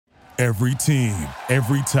Every team,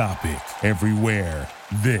 every topic, everywhere.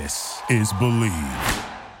 This is Believe.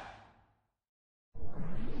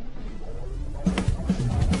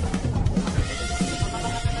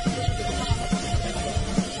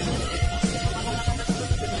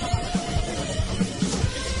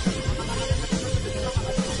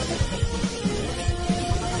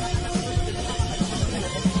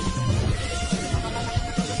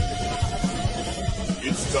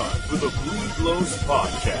 It's time for the Bleed Lows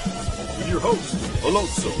Podcast with your hosts,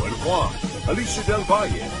 Alonso and Juan, Alicia Del Valle,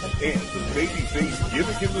 and the babyface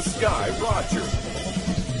gimmick in the sky, Roger.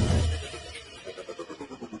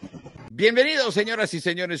 Bienvenidos, señoras y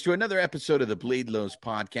señores, to another episode of the Bleed Lows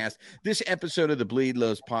Podcast. This episode of the Bleed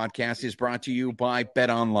Lows Podcast is brought to you by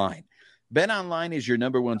BetOnline. BetOnline is your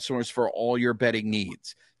number one source for all your betting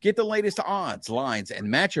needs. Get the latest odds, lines, and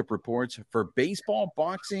matchup reports for baseball,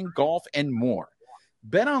 boxing, golf, and more.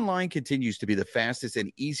 BetOnline continues to be the fastest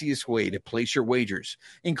and easiest way to place your wagers,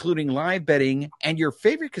 including live betting, and your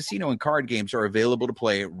favorite casino and card games are available to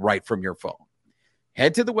play right from your phone.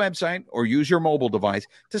 Head to the website or use your mobile device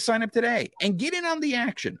to sign up today and get in on the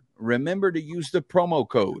action. Remember to use the promo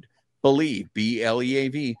code BELIEVE,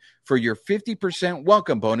 B-L-E-A-V, for your 50%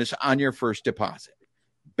 welcome bonus on your first deposit.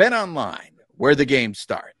 BetOnline, where the game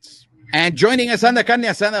starts. And joining us on the carne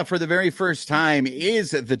asada for the very first time is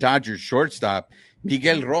the Dodgers shortstop,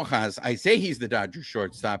 Miguel Rojas. I say he's the Dodgers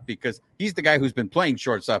shortstop because he's the guy who's been playing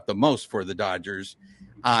shortstop the most for the Dodgers.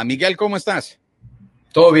 Miguel, ¿cómo estás?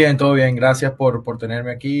 Todo bien, todo bien. Gracias por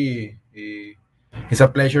tenerme aquí. It's a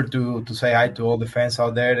pleasure to say hi to all the fans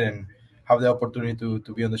out there and have the opportunity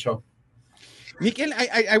to be on the show. Miguel,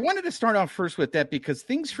 I wanted to start off first with that because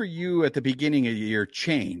things for you at the beginning of the year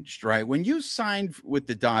changed, right? When you signed with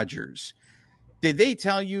the Dodgers, did they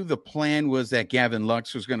tell you the plan was that Gavin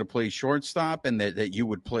Lux was going to play shortstop and that you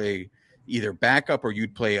would play either backup or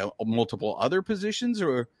you'd play multiple other positions?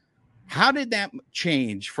 Or how did that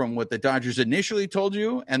change from what the Dodgers initially told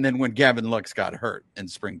you and then when Gavin Lux got hurt in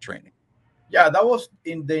spring training? Yeah, that was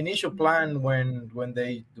in the initial plan when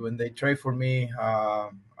they trade for me.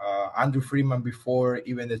 Andrew Freeman, before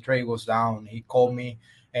even the trade was down, he called me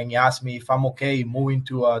and he asked me if I'm okay moving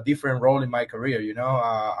to a different role in my career. You know,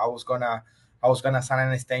 I was gonna sign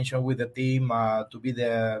an extension with the team to be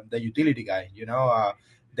the utility guy. You know,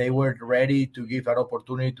 they were ready to give that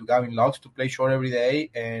opportunity to Gavin Lux to play short every day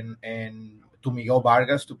and to Miguel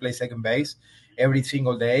Vargas to play second base every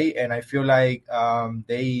single day. And I feel like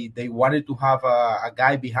they wanted to have a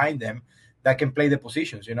guy behind them that can play the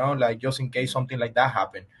positions, you know, like just in case something like that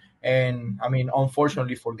happened. And I mean,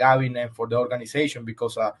 unfortunately for Gavin and for the organization,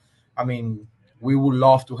 because I mean, we would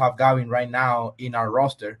love to have Gavin right now in our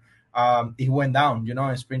roster. He went down, you know,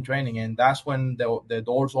 in spring training, and that's when the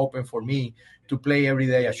doors opened for me to play every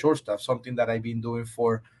day at shortstop, something that I've been doing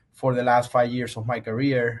for the last 5 years of my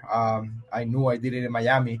career. I knew I did it in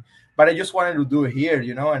Miami, but I just wanted to do it here,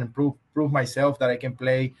 you know, and prove myself that I can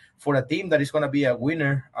play for a team that is going to be a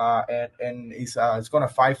winner and it's going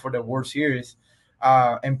to fight for the World Series.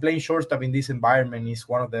 And playing shortstop in this environment is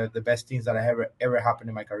one of the best things that ever happened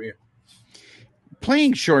in my career.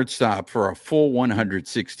 Playing shortstop for a full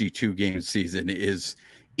 162 game season is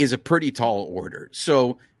a pretty tall order.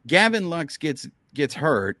 So Gavin Lux gets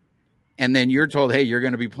hurt, and then you're told, hey, you're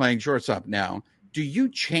going to be playing shortstop now. Do you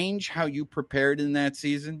change how you prepared in that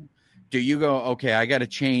season? Do you go, okay, I got to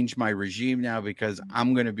change my regime now because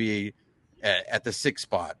I'm going to be at the sixth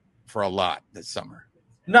spot for a lot this summer?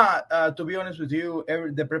 No, to be honest with you,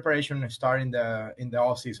 the preparation starts in the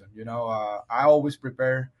off season. You know, I always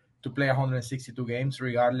prepare to play 162 games,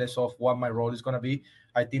 regardless of what my role is going to be.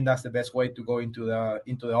 I think that's the best way to go into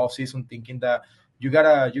the off season, thinking that you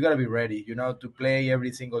gotta be ready, you know, to play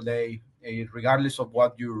every single day, regardless of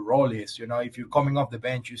what your role is. You know, if you're coming off the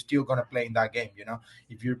bench, you're still gonna play in that game. You know,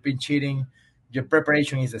 if you've been cheating, your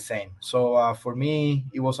preparation is the same. So for me,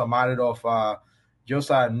 it was a matter of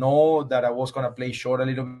just know that I was gonna play short a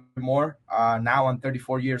little bit more. Now I'm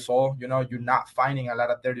 34 years old. You know, you're not finding a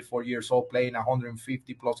lot of 34 years old playing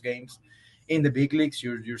 150 plus games in the big leagues.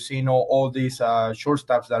 You're seeing all these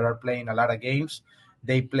shortstops that are playing a lot of games.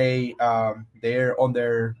 They play they're on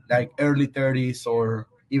their like early 30s or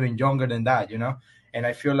even younger than that, you know. And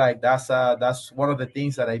I feel like that's one of the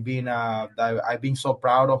things that I've been so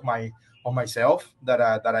proud of myself that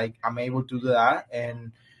I'm able to do that.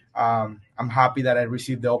 And I'm happy that I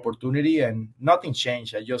received the opportunity, and nothing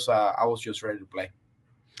changed. I was just ready to play.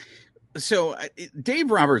 So Dave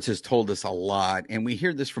Roberts has told us a lot, and we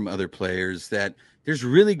hear this from other players, that there's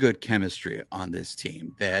really good chemistry on this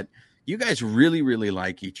team, that you guys really, really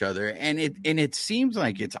like each other. And it seems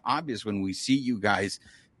like it's obvious when we see you guys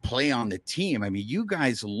play on the team. I mean, you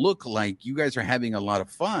guys look like you guys are having a lot of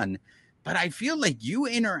fun, but I feel like you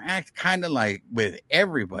interact kind of like with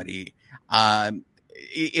everybody.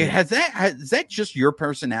 Has that just your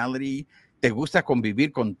personality? ¿Te gusta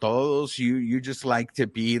convivir con todos? You just like to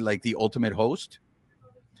be like the ultimate host?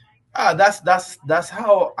 That's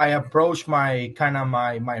how I approach my kind of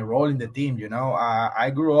my role in the team.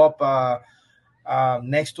 I grew up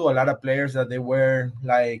next to a lot of players that they were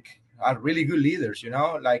like are really good leaders.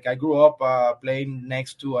 Like I grew up playing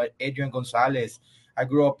next to Adrian Gonzalez. I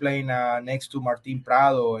grew up playing next to Martin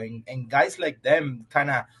Prado, and guys like them kind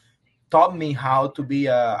of taught me how to be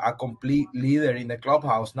a complete leader in the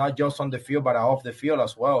clubhouse, not just on the field but off the field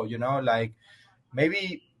as well. Like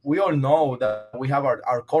maybe we all know that we have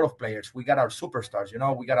our core of players. We got our superstars.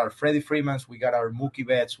 We got our Freddie Freemans, we got our Mookie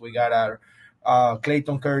Betts, we got our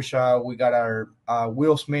Clayton Kershaw, we got our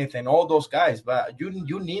Will Smith, and all those guys. But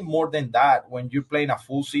you need more than that when you're playing a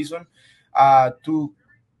full season to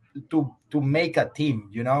make a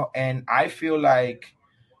team. And I feel like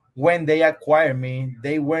when they acquired me,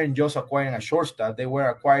 they weren't just acquiring a shortstop; they were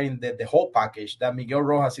acquiring the whole package that Miguel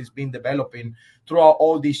Rojas has been developing throughout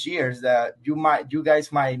all these years. That you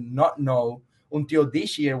guys might not know until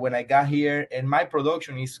this year when I got here, and my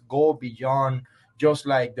production is go beyond just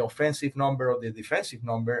like the offensive number or the defensive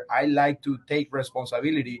number. I like to take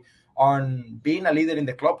responsibility on being a leader in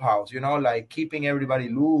the clubhouse. Like keeping everybody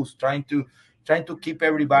loose, trying to keep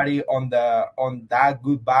everybody on that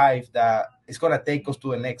good vibe that is gonna take us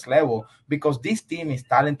to the next level, because this team is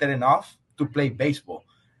talented enough to play baseball,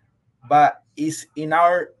 but it's in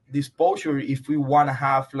our disposal if we want to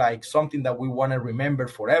have like something that we want to remember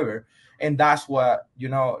forever. And that's what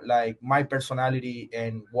like my personality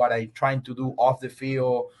and what I trying to do off the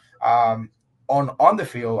field, on the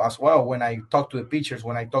field as well. When I talk to the pitchers,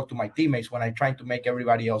 when I talk to my teammates, when I trying to make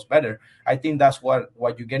everybody else better, I think that's what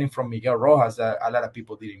you're getting from Miguel Rojas that a lot of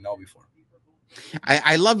people didn't know before.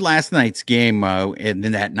 I loved last night's game in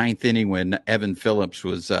that ninth inning when Evan Phillips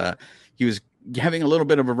was he was having a little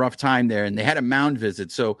bit of a rough time there, and they had a mound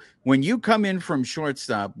visit. So when you come in from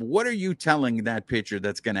shortstop, what are you telling that pitcher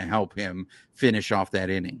that's going to help him finish off that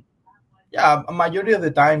inning? Yeah, a majority of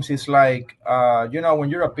the times it's like when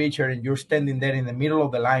you're a pitcher and you're standing there in the middle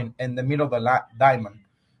of the line, in the middle of the diamond,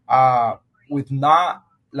 with not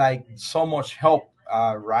like so much help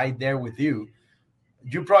right there with you,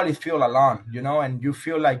 you probably feel alone, and you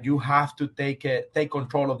feel like you have to take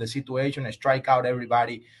control of the situation and strike out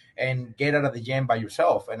everybody and get out of the jam by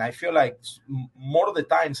yourself. And I feel like more of the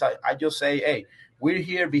times I just say, hey, we're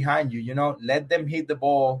here behind you, let them hit the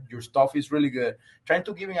ball. Your stuff is really good. Trying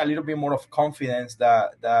to give him a little bit more of confidence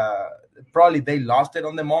that probably they lost it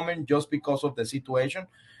on the moment just because of the situation,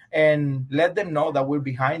 and let them know that we're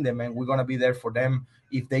behind them and we're gonna be there for them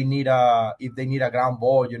if they need a ground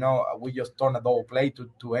ball. We just turn a double play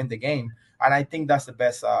to end the game. And I think that's the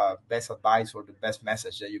best advice or the best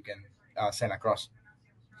message that you can send across.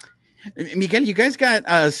 Miguel, you guys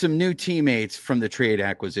got some new teammates from the trade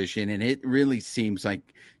acquisition, and it really seems like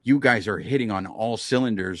you guys are hitting on all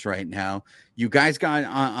cylinders right now. You guys got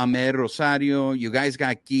Amed Rosario. You guys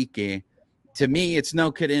got Quique. To me, it's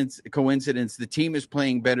no coincidence. The team is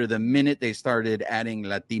playing better the minute they started adding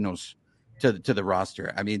Latinos to the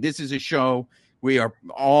roster. I mean, this is a show. We are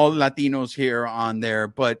all Latinos here on there,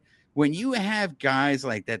 but when you have guys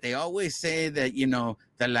like that, they always say that,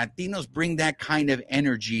 the Latinos bring that kind of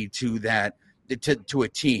energy to a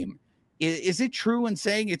team. Is it true in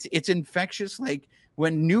saying it's infectious? Like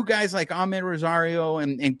when new guys like Amed Rosario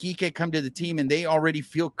and Quique come to the team and they already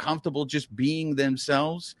feel comfortable just being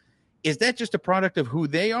themselves, is that just a product of who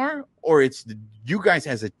they are, or it's you guys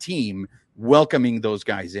as a team welcoming those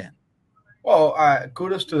guys in? Well,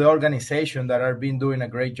 kudos to the organization that are been doing a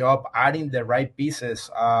great job adding the right pieces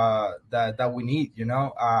that we need.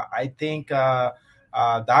 I think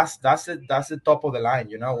that's the top of the line.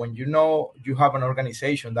 When you have an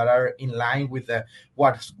organization that are in line with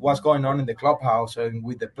what's going on in the clubhouse and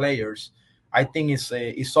with the players, I think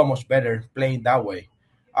it's so much better playing that way.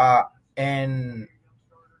 And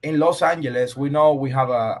in Los Angeles, we know we have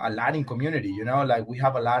a Latin community, like we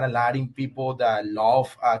have a lot of Latin people that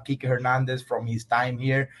love Kike Hernandez from his time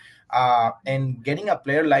here. And getting a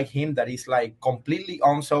player like him that is like completely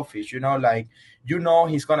unselfish, like,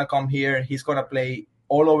 he's going to come here, he's going to play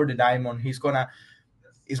all over the diamond. He's going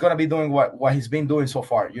to be doing what he's been doing so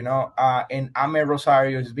far, and Amed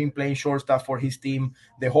Rosario has been playing shortstop for his team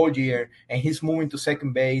the whole year, and he's moving to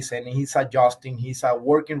second base and he's adjusting. He's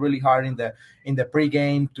working really hard in the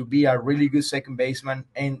pregame to be a really good second baseman,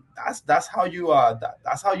 and that's how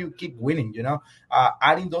you keep winning.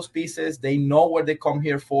 Adding those pieces, they know what they come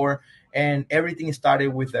here for, and everything started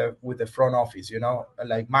with the front office.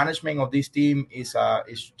 Like management of this team is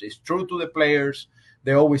true to the players.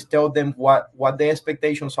 They always tell them what the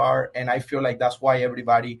expectations are, and I feel like that's why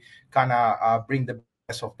everybody kind of bring the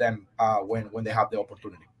best of them when they have the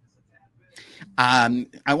opportunity.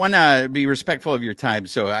 I want to be respectful of your time,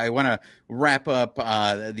 so I want to wrap up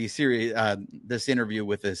the series, this interview,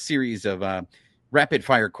 with a series of rapid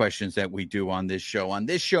fire questions that we do on this show. On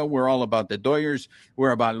this show, we're all about the Doyers,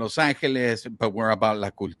 we're about Los Angeles, but we're about la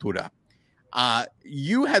cultura.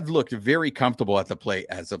 You have looked very comfortable at the plate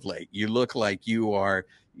as of late. You look like you are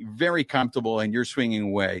very comfortable and you're swinging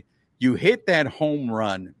away. You hit that home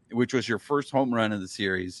run, which was your first home run of the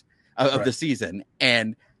series of the season,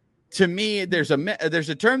 and to me, there's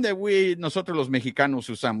a term that nosotros los mexicanos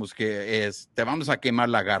usamos, que es te vamos a quemar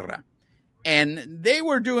la garra. And they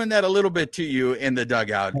were doing that a little bit to you in the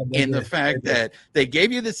dugout, in the fact that they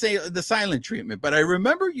gave you the silent treatment. But I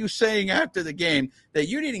remember you saying after the game that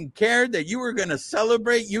you didn't care, that you were going to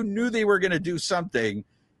celebrate. You knew they were going to do something.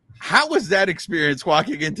 How was that experience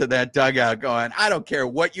walking into that dugout going, I don't care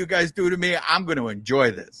what you guys do to me, I'm going to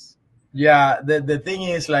enjoy this? Yeah, the thing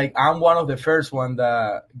is, like, I'm one of the first one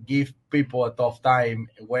that give people a tough time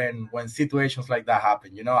when situations like that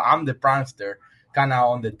happen. I'm the prankster kind of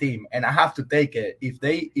on the team, and I have to take it. If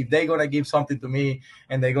they gonna give something to me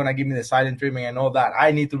and they're gonna give me the silent treatment and all that,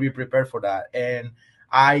 I need to be prepared for that. And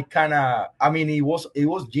it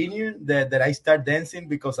was genuine that I start dancing,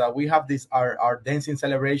 because we have this our dancing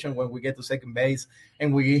celebration when we get to second base,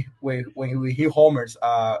 and when we hit homers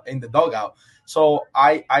in the dugout. So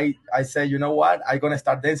I said, you know what, I'm gonna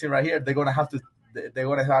start dancing right here. They're gonna have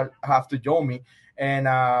to join me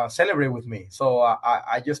and celebrate with me. So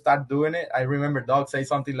I just start doing it. I remember Doug say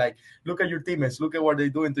something like, "Look at your teammates, look at what they're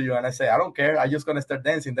doing to you." And I say, "I don't care. I'm just gonna start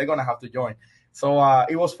dancing. They're gonna have to join." So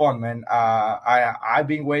it was fun, man. I've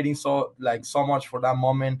been waiting so much for that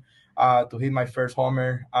moment to hit my first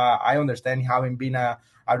homer. I understand having been a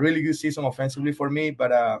really good season offensively for me,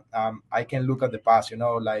 but I can look at the past,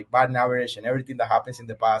 like batting average and everything that happens in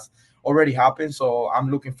the past already happened. So I'm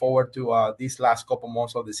looking forward to these last couple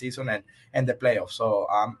months of the season and the playoffs. So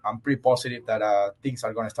I'm pretty positive that things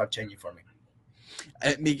are going to start changing for me.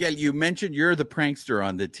 Miguel, you mentioned you're the prankster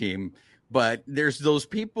on the team, but there's those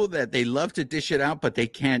people that they love to dish it out, but they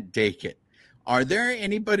can't take it. Are there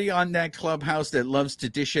anybody on that clubhouse that loves to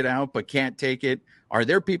dish it out but can't take it? Are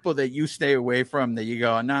there people that you stay away from, that you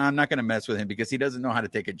go, no, I'm not going to mess with him because he doesn't know how to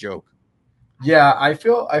take a joke? Yeah, I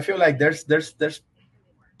feel like there's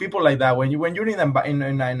people like that when you're in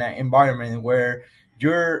an environment where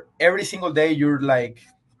you're every single day you're like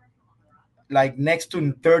next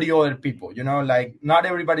to 30 other people. Like, not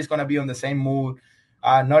everybody's gonna be on the same mood.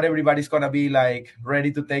 Not everybody's gonna be like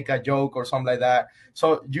ready to take a joke or something like that.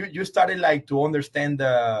 So you started like to understand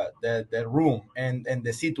the room and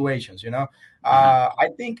the situations. I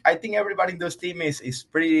think everybody in this team is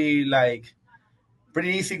pretty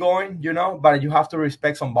easygoing, but you have to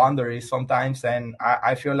respect some boundaries sometimes. And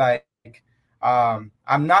I feel like I'm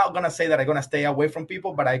not gonna say that I'm gonna stay away from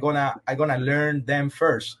people, but I'm gonna learn them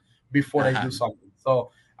first before I do something. So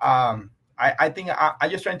I think I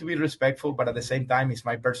just trying to be respectful, but at the same time, it's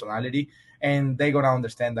my personality, and they're gonna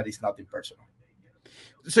understand that it's nothing personal.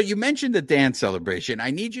 So you mentioned the dance celebration.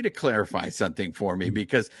 I need you to clarify something for me,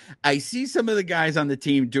 because I see some of the guys on the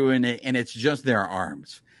team doing it, and it's just their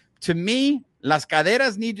arms. To me, las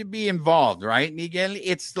caderas need to be involved, right, Miguel?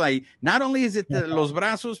 It's like, not only is it los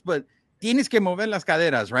brazos, but tienes que mover las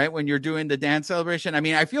caderas, right, when you're doing the dance celebration. I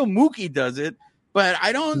mean, I feel Mookie does it, but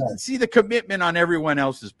I don't see the commitment on everyone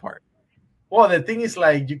else's part. Well, the thing is,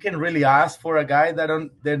 like, you can really ask for a guy that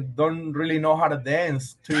don't really know how to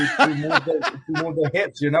dance to move the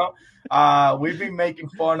hips. We've been making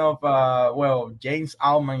fun of James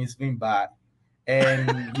Allman has been bad,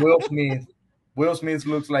 and Will Smith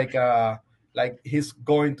looks like he's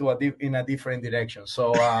going in a different direction.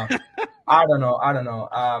 So I don't know.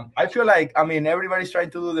 I feel like, everybody's trying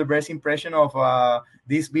to do the best impression of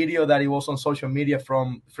this video that it was on social media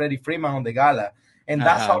from Freddie Freeman on the gala. And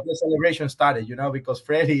that's how the celebration started, because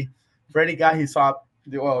Freddie got his up.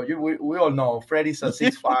 Well, we all know Freddie's a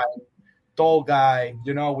 6'5", tall guy,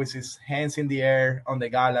 with his hands in the air on the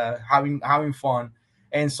gala, having fun.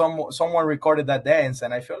 And someone recorded that dance,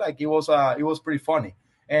 and I feel like it was pretty funny.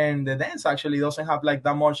 And the dance actually doesn't have like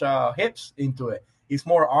that much hips into it. It's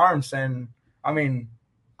more arms, and I'm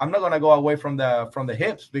not gonna go away from the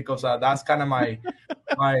hips, because that's kind of my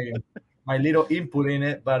little input in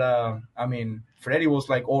it. But Freddie was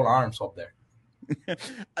like all arms up there.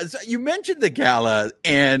 So you mentioned the gala,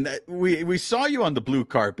 and we saw you on the blue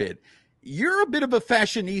carpet. you're a bit of a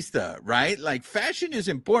fashionista, right? Like fashion is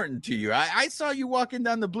important to you. I saw you walking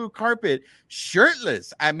down the blue carpet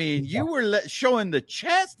shirtless. I mean, you were showing the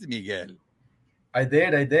chest, Miguel. I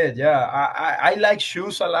did. Yeah, I like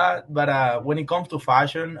shoes a lot, but when it comes to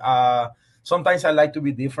fashion, sometimes I like to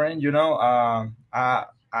be different.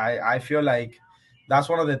 I feel like that's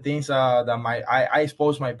one of the things that I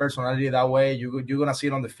expose my personality that way. You're gonna see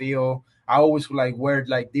it on the field. I always like wear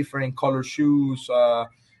like different color shoes,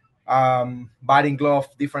 batting glove,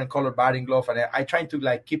 different color batting glove, and I try to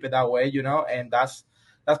like keep it that way, and that's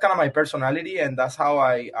kind of my personality, and that's how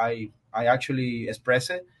I actually express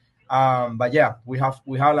it. But yeah, we have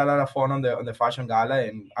a lot of fun on the fashion gala,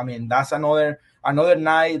 and I mean that's another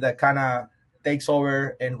night that kind of takes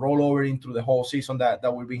over and roll over into the whole season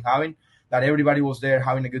that we've been having. That everybody was there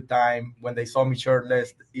having a good time. When they saw me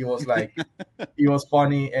shirtless, it was like it was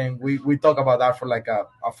funny, and we talk about that for like a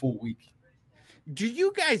full week. Do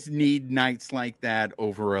you guys need nights like that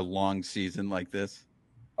over a long season like this?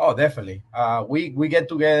 Oh, definitely. We get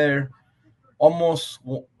together almost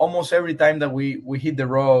every time that we hit the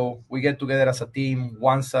road. We get together as a team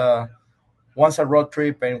once a road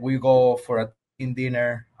trip, and we go for a team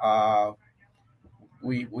dinner.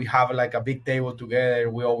 We have like a big table together.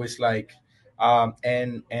 We always like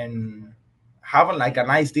and having like a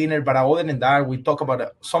nice dinner. But other than that, we talk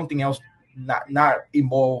about something else, not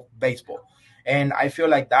involve baseball. And I feel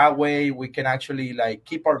like that way we can actually like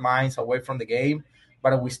keep our minds away from the game,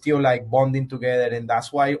 but we still like bonding together. And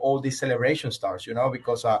that's why all this celebration starts,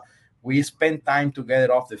 because we spend time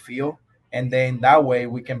together off the field, and then that way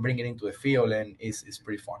we can bring it into the field, and it's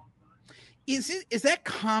pretty fun. Is that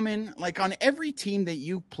common, like on every team that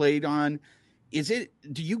you played on? Do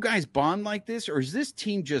you guys bond like this, or is this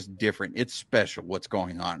team just different? It's special what's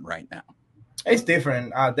going on right now. It's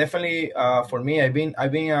different. Definitely, for me, I've been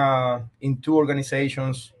in two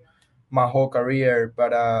organizations my whole career,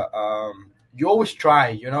 but you always try.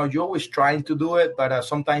 You always trying to do it, but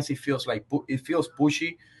sometimes it feels like it feels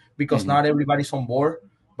pushy because Mhm. not everybody's on board.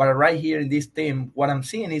 But right here in this team, what I'm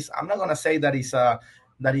seeing is I'm not gonna say that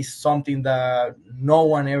is something that no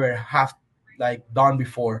one ever have like done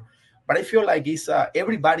before, but I feel like it's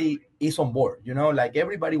everybody is on board. Like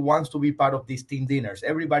everybody wants to be part of these team dinners.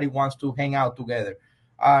 Everybody wants to hang out together,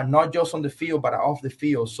 not just on the field but off the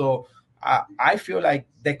field. So I feel like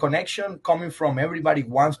the connection coming from everybody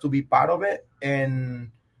wants to be part of it. And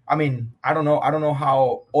I mean, I don't know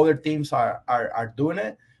how other teams are doing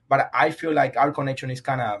it, but I feel like our connection is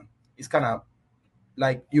kind of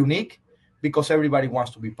like unique because everybody wants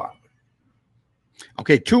to be part of it.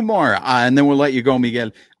 Okay, two more, and then we'll let you go,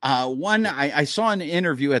 Miguel. One, I saw an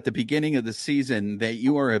interview at the beginning of the season that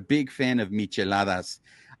you are a big fan of micheladas.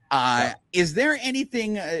 Yeah. Is there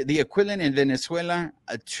anything, the equivalent in Venezuela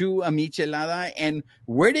to a michelada? And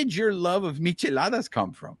where did your love of micheladas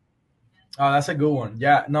come from? Oh, that's a good one.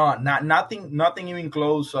 Yeah, no, nothing even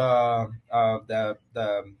close. The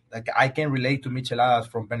like I can relate to micheladas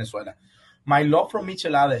from Venezuela. My love for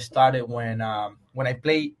michelada started when I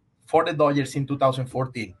played for the Dodgers in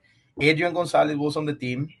 2014. Adrian Gonzalez was on the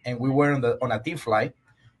team, and we were on a team flight,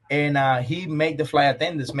 and he made the flight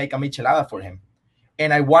attendants make a michelada for him.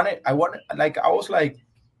 And I wanted, like I was like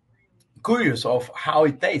curious of how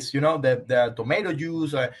it tastes, the tomato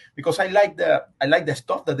juice, because I like the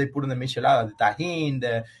stuff that they put in the michelada, the tahine,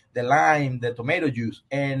 the lime, the tomato juice.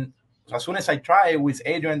 And as soon as I tried it with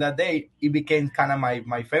Adrian that day, it became kind of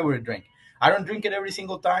my favorite drink. I don't drink it every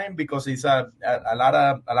single time because it's a lot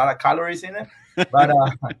of calories in it,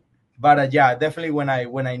 but yeah, definitely when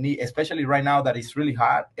I need, especially right now that it's really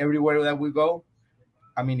hot everywhere that we go.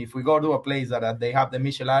 I mean, if we go to a place that they have the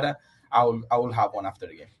michelada, I will have one after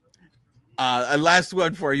the game. A last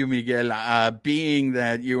one for you, Miguel. Being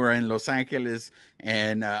that you are in Los Angeles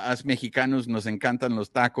and us Mexicanos nos encantan los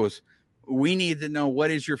tacos, we need to know what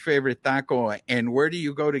is your favorite taco and where do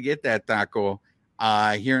you go to get that taco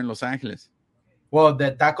here in Los Angeles? Well,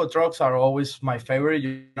 the taco trucks are always my favorite.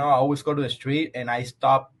 I always go to the street and I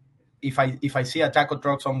stop if I see a taco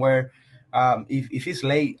truck somewhere. If it's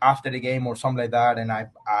late after the game or something like that, and I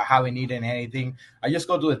haven't eaten anything, I just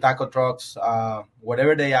go to the taco trucks,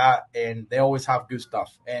 whatever they are, and they always have good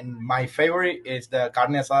stuff. And my favorite is the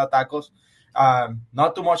carne asada tacos.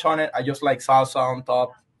 Not too much on it. I just like salsa on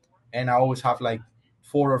top, and I always have like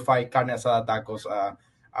 4 or 5 carne asada tacos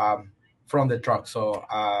from the truck. So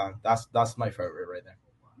that's my favorite right there.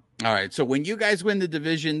 All right. So when you guys win the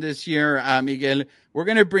division this year, Miguel, we're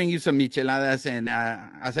going to bring you some micheladas and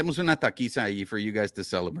hacemos una taquiza ahí for you guys to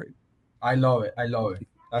celebrate. I love it. I love it.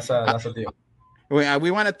 That's a deal.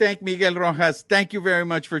 We want to thank Miguel Rojas. Thank you very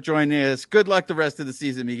much for joining us. Good luck the rest of the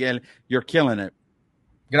season, Miguel. You're killing it.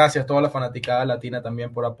 Gracias a toda la fanaticada latina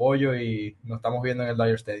también por apoyo y nos estamos viendo en el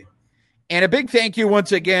Dodger Stadium. And a big thank you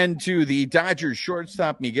once again to the Dodgers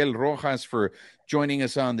shortstop, Miguel Rojas, for joining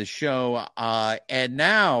us on the show. And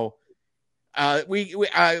now, we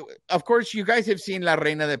of course, you guys have seen La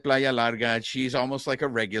Reina de Playa Larga. She's almost like a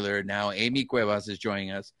regular now. Amy Cuevas is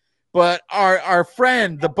joining us. But our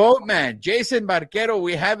friend, the boatman, Jason Barquero,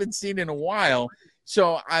 we haven't seen in a while.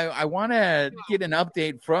 So I want to get an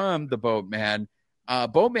update from the boatman.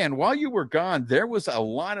 Boatman, while you were gone, there was a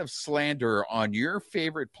lot of slander on your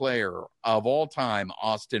favorite player of all time,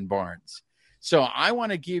 Austin Barnes. So I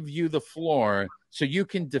want to give you the floor so you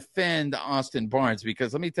can defend Austin Barnes,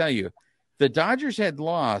 because let me tell you, the Dodgers had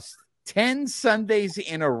lost 10 Sundays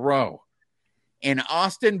in a row, and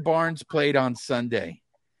Austin Barnes played on Sunday.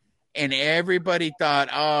 And everybody thought,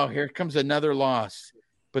 oh, here comes another loss.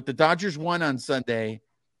 But the Dodgers won on Sunday,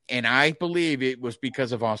 and I believe it was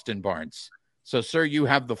because of Austin Barnes. So, sir, you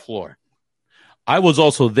have the floor. I was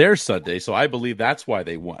also there Sunday, so I believe that's why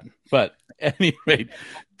they won. But anyway,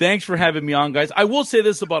 thanks for having me on, guys. I will say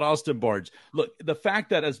this about Austin Barnes. Look, the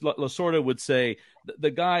fact that, as Lasorda would say,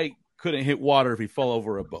 the guy couldn't hit water if he fell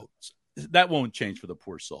over a boat, that won't change for the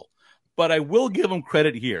poor soul. But I will give him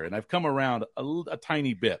credit here, and I've come around a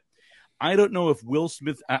tiny bit. I don't know if Will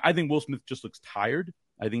Smith – I think Will Smith just looks tired.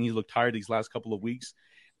 I think he's looked tired these last couple of weeks.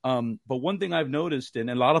 But one thing I've noticed, and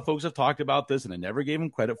a lot of folks have talked about this, and I never gave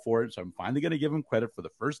him credit for it, so I'm finally going to give him credit for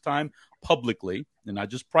the first time publicly and not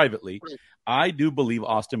just privately. I do believe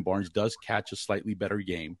Austin Barnes does catch a slightly better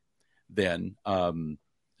game than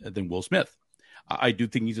Will Smith. I do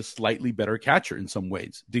think he's a slightly better catcher in some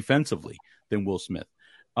ways defensively than Will Smith.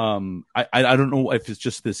 I don't know if it's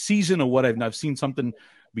just this season or what. I've seen something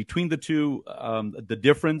between the two, the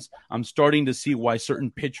difference. I'm starting to see why certain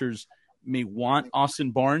pitchers may want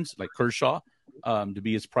Austin Barnes, like Kershaw, to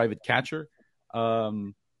be his private catcher.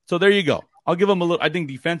 So there you go. I'll give him a little. I think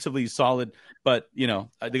defensively he's solid, but they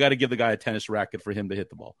got to give the guy a tennis racket for him to hit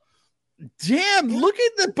the ball. Damn, look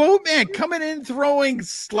at the boatman coming in throwing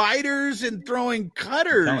sliders and throwing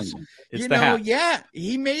cutters. Yeah,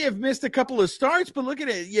 he may have missed a couple of starts, but look at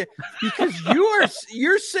it. Yeah, because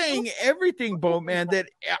you're saying everything, boatman, that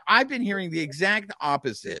I've been hearing the exact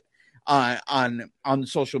opposite on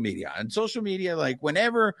social media. On social media, like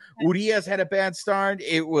whenever Urias had a bad start,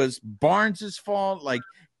 it was Barnes's fault. Like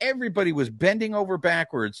everybody was bending over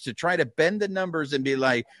backwards to try to bend the numbers and be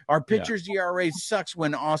like, our pitcher's ERA sucks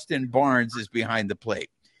when Austin Barnes is behind the plate.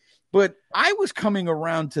 But I was coming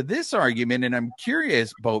around to this argument, and I'm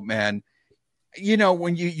curious, boatman,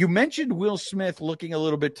 when you mentioned Will Smith looking a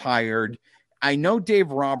little bit tired, I know Dave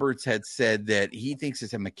Roberts had said that he thinks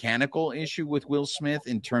it's a mechanical issue with Will Smith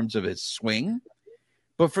in terms of his swing.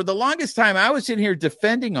 But for the longest time, I was in here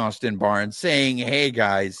defending Austin Barnes, saying, hey,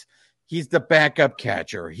 guys, he's the backup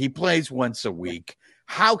catcher. He plays once a week.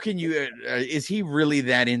 How can you is he really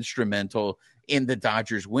that instrumental in the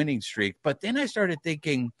Dodgers winning streak? But then I started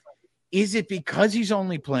thinking, is it because he's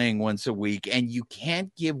only playing once a week and you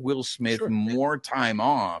can't give Will Smith more time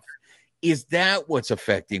off? Is that what's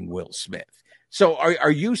affecting Will Smith? So are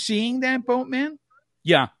you seeing that, boatman?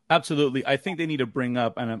 Yeah, absolutely. I think they need to bring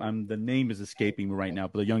up, and the name is escaping me right now,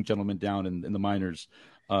 but the young gentleman down in the minors,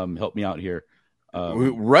 help me out here.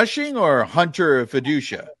 Rushing or Hunter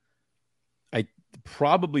Fiducia?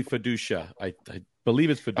 Probably Fiducia. I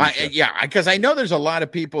believe it's Fiducia. Because I know there's a lot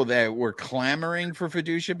of people that were clamoring for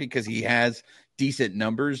Fiducia because he has decent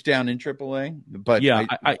numbers down in AAA. But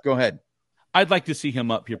go ahead. I'd like to see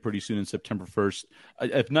him up here pretty soon in September 1st.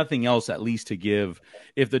 If nothing else, at least to give.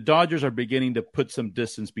 If the Dodgers are beginning to put some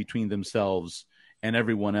distance between themselves and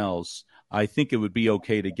everyone else, I think it would be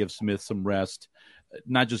okay to give Smith some rest,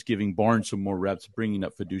 not just giving Barnes some more reps, bringing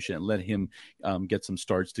up Fiducia and let him get some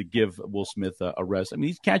starts to give Will Smith a rest. I mean,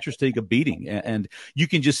 these catchers take a beating, and you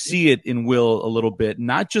can just see it in Will a little bit,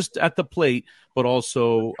 not just at the plate, but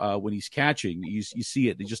also when he's catching. You see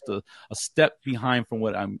it. He's just a step behind from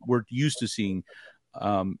what we're used to seeing.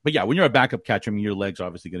 But yeah, when you're a backup catcher, I mean, your legs are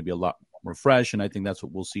obviously going to be a lot more fresh, and I think that's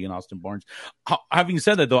what we'll see in Austin Barnes. Having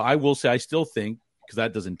said that, though, I will say I still think, because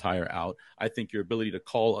that doesn't tire out, I think your ability to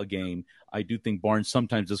call a game, I do think Barnes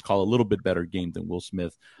sometimes does call a little bit better game than Will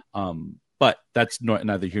Smith. But that's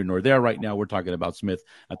neither here nor there right now. We're talking about Smith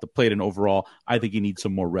at the plate, and overall, I think he needs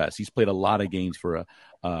some more rest. He's played a lot of games for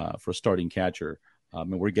a starting catcher,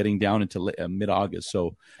 and we're getting down into mid-August.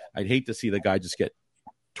 So I'd hate to see the guy just get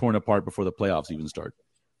torn apart before the playoffs even start.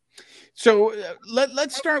 So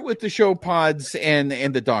let's start with the show pods and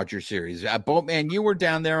the Dodger series. Boatman, you were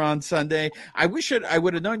down there on Sunday. I wish I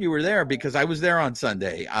would have known you were there because I was there on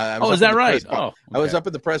Sunday. Is that right? I was up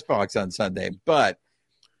in the press box on Sunday. But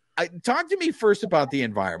talk to me first about the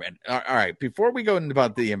environment. All right, before we go into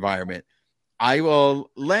about the environment, I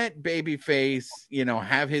will let Babyface,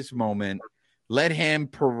 have his moment. Let him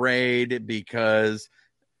parade, because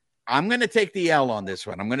I'm going to take the L on this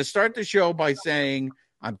one. I'm going to start the show by saying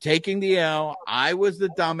I'm taking the L. I was the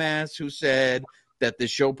dumbass who said that the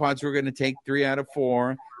show pods were going to take 3 out of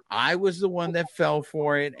 4. I was the one that fell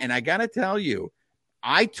for it. And I got to tell you,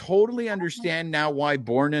 I totally understand now why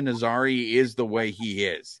Borna Nazari is the way he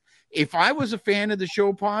is. If I was a fan of the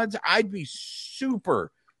show pods, I'd be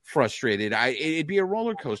super frustrated. It'd be a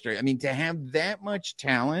roller coaster. I mean, to have that much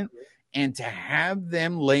talent and to have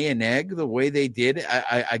them lay an egg the way they did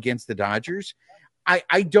against the Dodgers,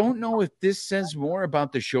 I don't know if this says more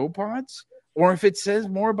about the show pods or if it says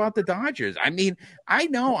more about the Dodgers. I mean, I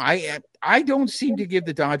know I don't seem to give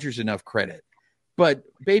the Dodgers enough credit. But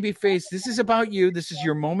Babyface, this is about you. This is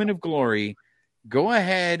your moment of glory. Go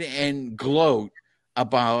ahead and gloat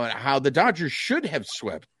about how the Dodgers should have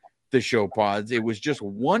swept the show pods. It was just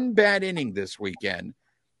one bad inning this weekend,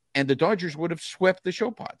 and the Dodgers would have swept the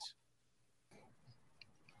show pods.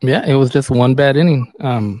 Yeah, it was just one bad inning.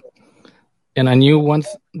 And I knew once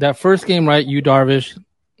that first game, right, Darvish,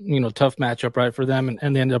 tough matchup, right, for them,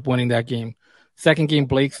 and they ended up winning that game. Second game,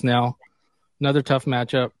 Blake Snell, another tough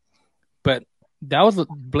matchup. But that was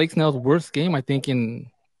Blake Snell's worst game, I think, in,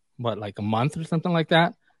 like a month or something like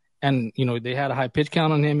that. And, they had a high pitch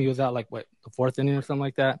count on him. He was out, the fourth inning or something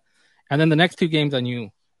like that. And then the next 2 games, I knew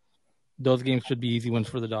those games should be easy wins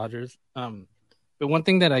for the Dodgers. But one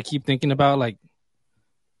thing that I keep thinking about, like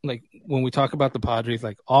when we talk about the Padres,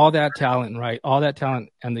 like all that talent, right? All that talent,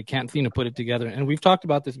 and they can't seem to put it together. And we've talked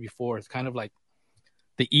about this before. It's kind of like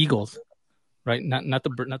the Eagles, right? Not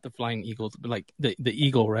the flying Eagles, but like the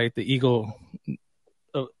eagle, right? The eagle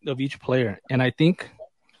of each player. And I think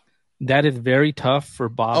that is very tough for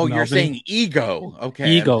Bob. Oh, Melvin. You're saying ego? Okay,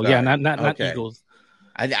 ego, yeah, not Eagles.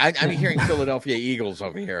 I'm hearing Philadelphia Eagles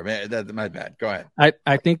over here. That's my bad. Go ahead.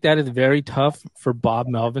 I think that is very tough for Bob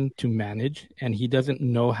Melvin to manage, and he doesn't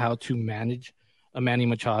know how to manage a Manny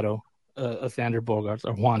Machado, a Sander Bogarts,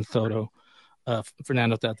 or Juan Soto,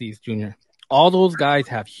 Fernando Tatis Jr. All those guys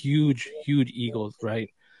have huge egos, right?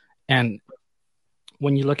 And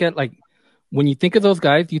when you look at, when you think of those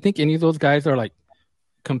guys, do you think any of those guys are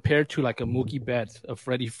compared to a Mookie Betts, a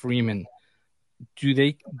Freddie Freeman? Do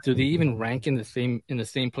they even rank in the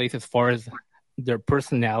same place as far as their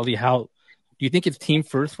personality? How do you think it's team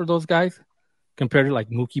first for those guys compared to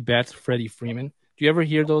Mookie Betts, Freddie Freeman? Do you ever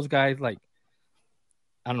hear those guys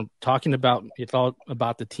talking about it's all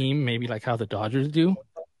about the team, maybe how the Dodgers do?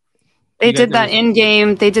 They did that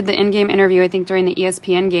in-game. They did the in-game interview, I think, during the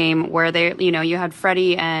ESPN game, where you had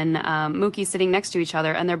Freddie and Mookie sitting next to each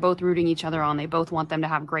other, and they're both rooting each other on. They both want them to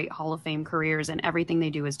have great Hall of Fame careers, and everything they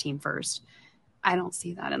do is team first. I don't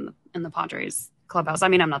see that in the Padres clubhouse. I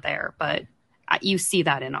mean, I'm not there, but you see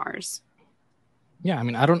that in ours. Yeah, I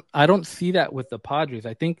mean, I don't see that with the Padres.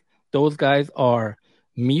 I think those guys are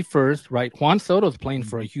me first, right? Juan Soto's playing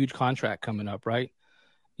for a huge contract coming up, right?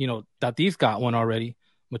 Tatis got one already.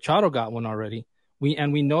 Machado got one already. We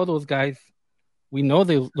know those guys. We know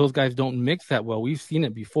those guys don't mix that well. We've seen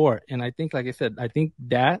it before, and I think, like I said, I think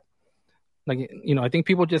that. I think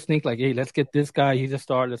people just think hey, let's get this guy, he's a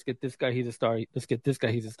star. Let's get this guy, he's a star. Let's get this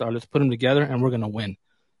guy, he's a star. Let's put them together, and we're gonna win.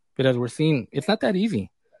 But as we're seeing, it's not that easy.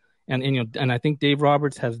 And I think Dave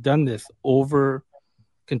Roberts has done this over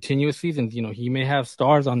continuous seasons. He may have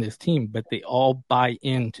stars on this team, but they all buy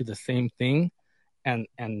into the same thing, and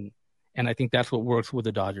I think that's what works with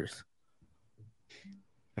the Dodgers.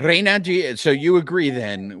 Reina, so you agree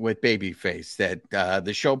then with Babyface that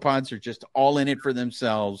the show pods are just all in it for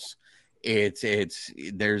themselves?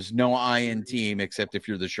 There's no I in team except if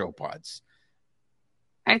you're the show pods.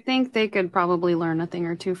 I think they could probably learn a thing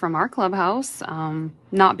or two from our clubhouse.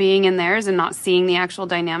 Not being in theirs and not seeing the actual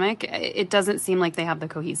dynamic, it doesn't seem like they have the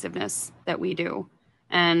cohesiveness that we do.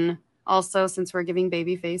 And also, since we're giving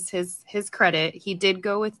Babyface his credit, he did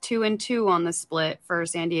go with 2-2 on the split for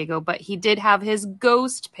San Diego, but he did have his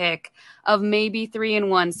ghost pick of maybe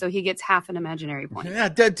 3-1, so he gets half an imaginary point. Yeah,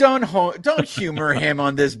 don't humor him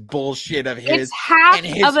on this bullshit of his. It's half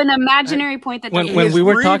of an imaginary point that when we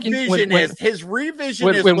were talking his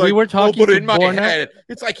revisionist. When we were talking in my Borna, head,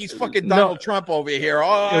 it's like he's fucking Donald Trump over here.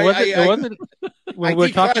 It wasn't. When we were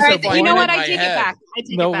talking to Borna, you know what? I take it back.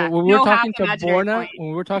 When we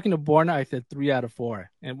were talking to Borna, I said 3 out of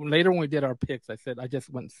 4. And later when we did our picks, I said I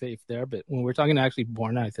just went safe there. But when we were talking to actually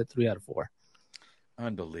Borna, I said 3 out of 4.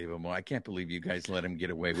 Unbelievable. I can't believe you guys let him get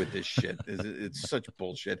away with this shit. It's such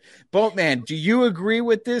bullshit. Boatman, do you agree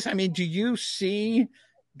with this? I mean, do you see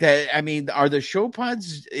That, I mean, are the show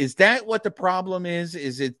pods, is that what the problem is?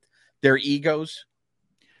 Is it their egos?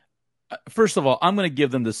 First of all, I'm going to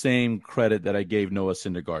give them the same credit that I gave Noah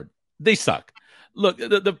Syndergaard. They suck. Look,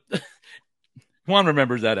 the Juan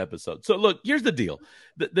remembers that episode. So look, here's the deal.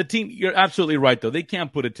 The team, you're absolutely right, though. They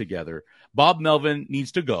can't put it together. Bob Melvin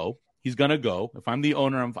needs to go. He's going to go. If I'm the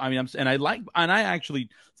owner, I actually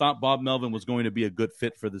thought Bob Melvin was going to be a good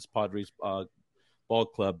fit for this Padres ball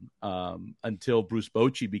club until Bruce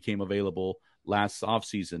Bochy became available last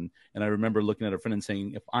offseason. And I remember looking at a friend and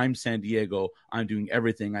saying, if I'm San Diego, I'm doing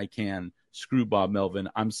everything I can. Screw Bob Melvin.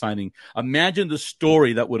 I'm signing. Imagine the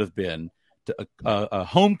story that would have been to a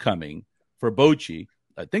homecoming for Bochy.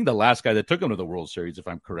 I think the last guy that took him to the World Series, if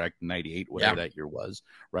I'm correct, 98, whatever that year was,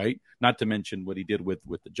 right? Not to mention what he did with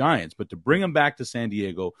the Giants, but to bring him back to San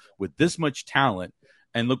Diego with this much talent,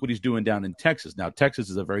 and look what he's doing down in Texas. Now, Texas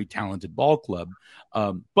is a very talented ball club,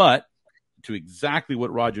 but to exactly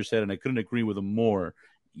what Roger said, and I couldn't agree with him more,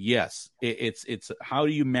 yes, it's how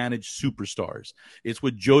do you manage superstars? It's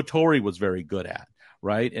what Joe Torre was very good at.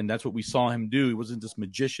 Right. And that's what we saw him do. He wasn't this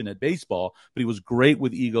magician at baseball, but he was great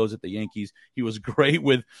with egos at the Yankees. He was great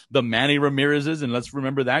with the Manny Ramirez's. And let's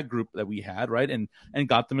remember that group that we had. Right. And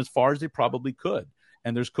got them as far as they probably could.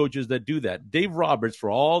 And there's coaches that do that. Dave Roberts, for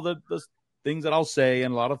all the things that I'll say,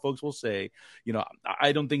 and a lot of folks will say,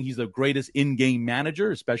 I don't think he's the greatest in-game manager,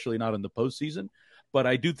 especially not in the postseason. But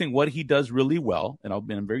I do think what he does really well, and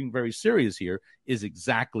I'm very, very serious here, is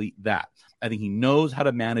exactly that. I think he knows how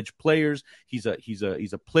to manage players. He's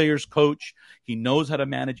a player's coach. He knows how to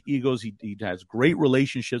manage egos. He has great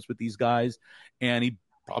relationships with these guys, and he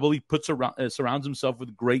probably surrounds himself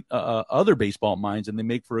with great other baseball minds, and they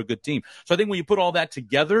make for a good team. So I think when you put all that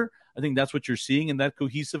together, I think that's what you're seeing in that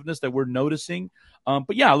cohesiveness that we're noticing.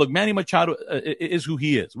 But yeah, look, Manny Machado is who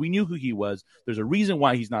he is. We knew who he was. There's a reason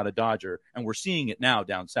why he's not a Dodger, and we're seeing it now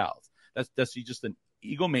down south. He's just an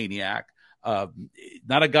egomaniac.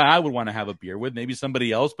 Not a guy I would want to have a beer with. Maybe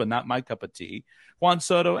somebody else, but not my cup of tea. Juan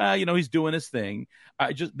Soto, he's doing his thing.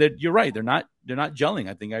 You're right. They're not gelling.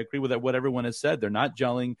 I think I agree with what everyone has said. They're not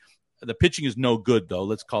gelling. The pitching is no good, though.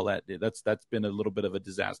 Let's call that. That's been a little bit of a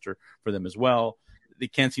disaster for them as well. They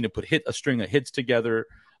can't seem to put a string of hits together.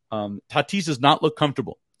 Tatis does not look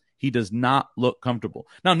comfortable. He does not look comfortable.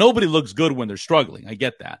 Now, nobody looks good when they're struggling. I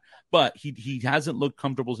get that. But he hasn't looked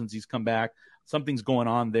comfortable since he's come back. Something's going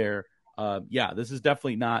on there. This is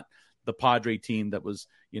definitely not the Padre team that was,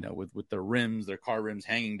 with their rims, their car rims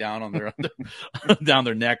hanging down on their down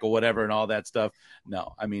their neck or whatever and all that stuff.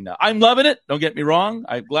 No, I mean, I'm loving it. Don't get me wrong.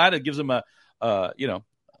 I'm glad it gives them a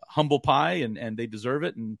humble pie, and they deserve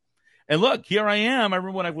it. And look, here I am. I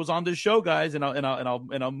remember when I was on this show, guys, and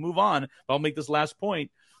I'll move on. I'll make this last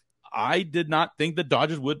point. I did not think the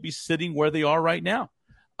Dodgers would be sitting where they are right now,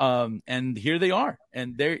 and here they are,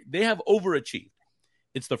 and they have overachieved.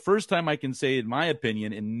 It's the first time I can say, in my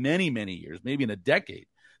opinion, in many, many years, maybe in a decade,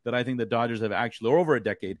 that I think the Dodgers have actually, or over a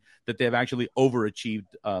decade, that they have actually overachieved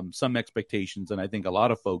some expectations, and I think a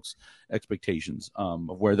lot of folks' expectations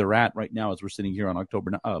of where they're at right now as we're sitting here on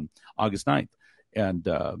August 9th. And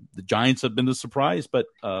the Giants have been the surprise, but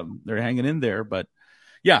they're hanging in there. But,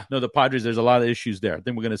 the Padres, there's a lot of issues there. I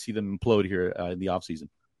think we're going to see them implode here in the offseason.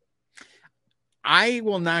 I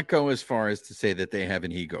will not go as far as to say that they have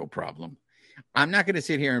an ego problem. I'm not going to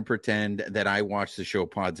sit here and pretend that I watch the show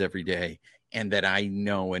pods every day and that I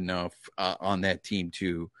know enough on that team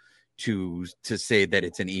to say that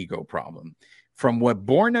it's an ego problem. From what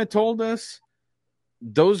Borna told us,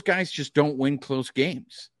 those guys just don't win close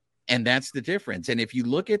games. And that's the difference. And if you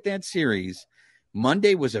look at that series,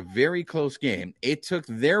 Monday was a very close game. It took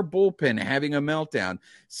their bullpen having a meltdown.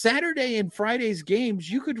 Saturday and Friday's games,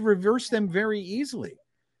 you could reverse them very easily.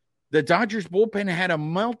 The Dodgers bullpen had a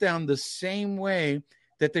meltdown the same way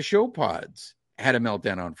that the show pods had a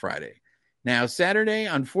meltdown on Friday. Now, Saturday,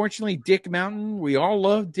 unfortunately, Dick Mountain, we all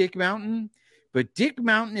love Dick Mountain, but Dick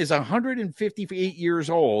Mountain is 158 years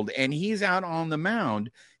old, and he's out on the mound.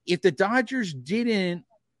 If the Dodgers didn't,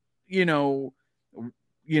 wail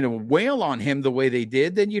on him the way they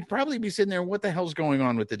did, then you'd probably be sitting there, what the hell's going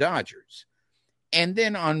on with the Dodgers? And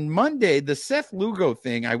then on Monday, the Seth Lugo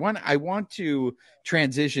thing, I want to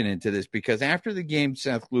transition into this because after the game,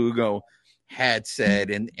 Seth Lugo had said,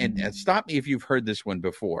 and stop me if you've heard this one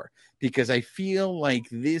before, because I feel like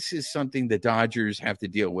this is something the Dodgers have to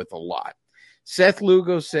deal with a lot. Seth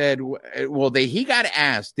Lugo said, he got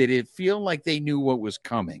asked, did it feel like they knew what was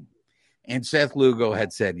coming? And Seth Lugo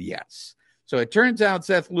had said yes. So it turns out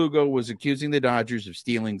Seth Lugo was accusing the Dodgers of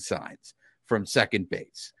stealing signs from second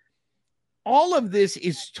base. All of this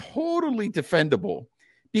is totally defendable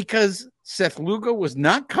because Seth Lugo was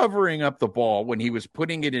not covering up the ball when he was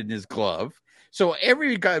putting it in his glove. So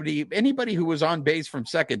anybody who was on base from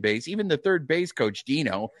second base, even the third base coach,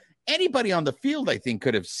 Dino, anybody on the field, I think,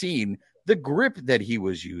 could have seen the grip that he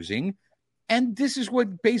was using. And this is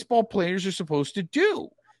what baseball players are supposed to do.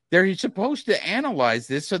 They're supposed to analyze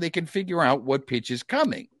this so they can figure out what pitch is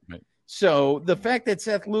coming. Right. So the fact that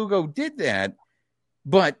Seth Lugo did that,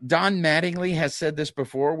 but Don Mattingly has said this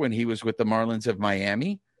before when he was with the Marlins of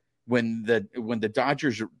Miami, when the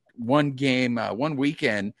Dodgers one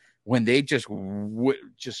weekend, when they just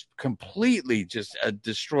completely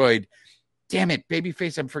destroyed. Damn it,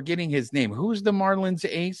 babyface! I'm forgetting his name. Who's the Marlins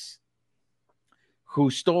ace who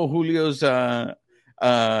stole Julio's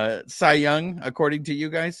Cy Young, according to you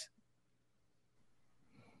guys?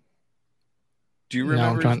 Do you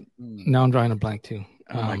remember? Now I'm drawing a blank too.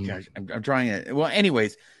 Oh my gosh, I'm drawing it. Well,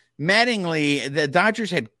 anyways, Mattingly, the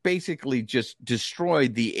Dodgers had basically just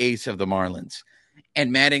destroyed the ace of the Marlins.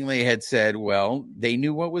 And Mattingly had said, well, they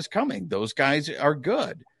knew what was coming. Those guys are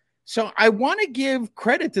good. So I want to give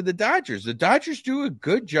credit to the Dodgers. The Dodgers do a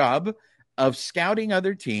good job of scouting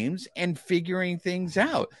other teams and figuring things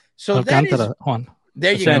out. So Alcantara, Juan.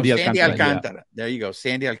 There you go, Sandy Alcantara. Yeah. There you go,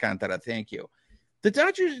 Sandy Alcantara. Thank you. The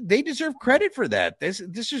Dodgers, they deserve credit for that. This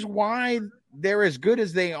is why they're as good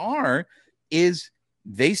as they are, is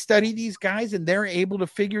they study these guys and they're able to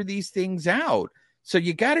figure these things out. So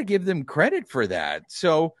you got to give them credit for that.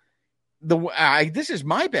 So this is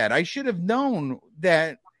my bad. I should have known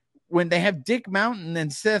that when they have Dick Mountain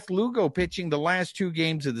and Seth Lugo pitching the last two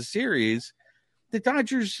games of the series, the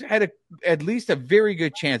Dodgers had at least a very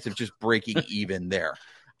good chance of just breaking even there.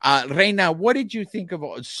 Reina, what did you think of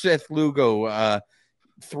Seth Lugo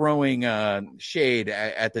throwing shade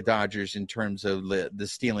at the Dodgers in terms of the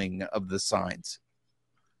stealing of the signs?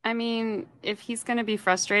 I mean, if he's going to be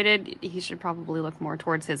frustrated, he should probably look more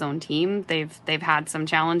towards his own team. They've had some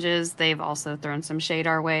challenges. They've also thrown some shade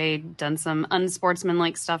our way, done some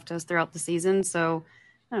unsportsmanlike stuff to us throughout the season. So,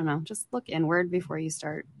 I don't know, just look inward before you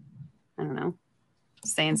start, I don't know,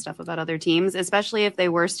 saying stuff about other teams, especially if they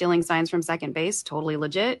were stealing signs from second base. Totally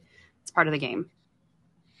legit. It's part of the game.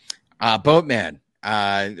 Boatman,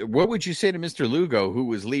 what would you say to Mr. Lugo, who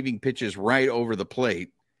was leaving pitches right over the plate?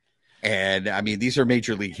 And I mean, these are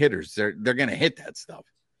major league hitters. They're going to hit that stuff.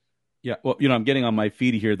 Yeah. Well, I'm getting on my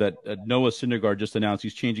feed here that Noah Syndergaard just announced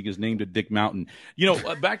he's changing his name to Dick Mountain.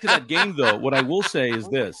 Back to that game though, what I will say is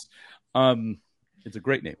this. It's a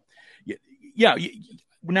great name. Yeah.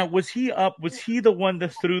 Now, was he the one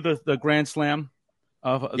that threw the grand slam?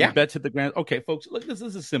 The Betts hit the grand. Okay, folks, look, this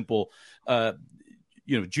is a simple,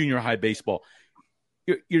 junior high baseball.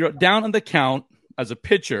 You're down on the count as a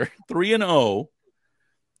pitcher, 3-0.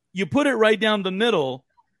 You put it right down the middle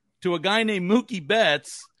to a guy named Mookie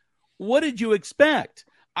Betts. What did you expect?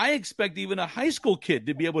 I expect even a high school kid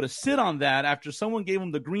to be able to sit on that after someone gave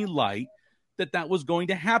him the green light that was going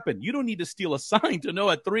to happen. You don't need to steal a sign to know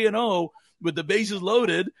at 3-0 with the bases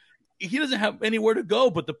loaded, he doesn't have anywhere to go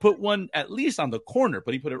but to put one at least on the corner,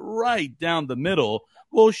 but he put it right down the middle.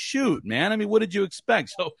 Well, shoot, man. I mean, what did you expect?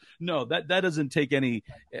 So, no, that doesn't take any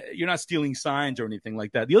 – you're not stealing signs or anything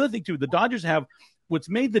like that. The other thing, too, the Dodgers have – what's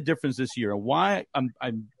made the difference this year and why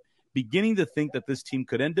I'm beginning to think that this team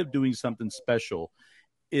could end up doing something special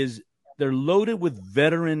is they're loaded with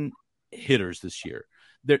veteran hitters this year.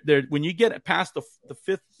 They're when you get past the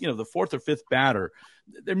fifth, the fourth or fifth batter,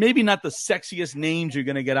 they're maybe not the sexiest names you're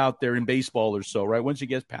going to get out there in baseball or so, right? Once you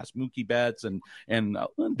get past Mookie Betts and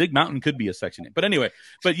Big Mountain could be a sexy name, but anyway,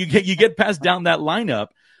 but you get past down that lineup.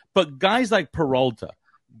 But guys like Peralta,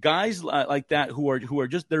 guys like that who are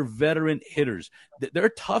just they're veteran hitters. They're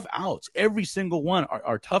tough outs. Every single one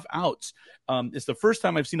are tough outs. It's the first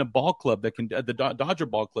time I've seen a ball club that can the Dodger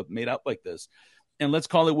ball club made up like this. And let's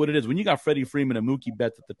call it what it is. When you got Freddie Freeman and Mookie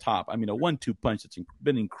Betts at the top, I mean, a 1-2 punch that's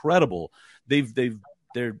been incredible. They've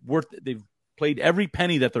played every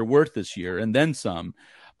penny that they're worth this year and then some.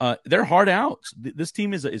 They're hard outs. This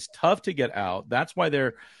team is tough to get out. That's why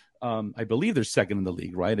they're I believe they're second in the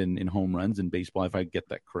league, right? In home runs in baseball, if I get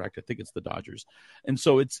that correct. I think it's the Dodgers. And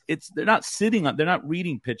so they're not they're not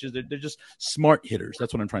reading pitches. They're just smart hitters.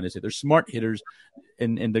 That's what I'm trying to say. They're smart hitters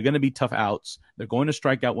and they're going to be tough outs. They're going to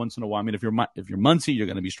strike out once in a while. I mean, if you're Muncy, you're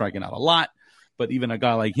going to be striking out a lot, but even a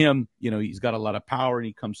guy like him, he's got a lot of power and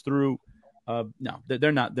he comes through. No,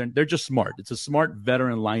 they're not. They're just smart. It's a smart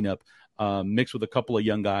veteran lineup mixed with a couple of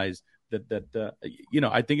young guys that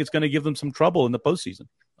I think it's going to give them some trouble in the postseason.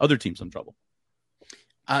 Other teams some trouble.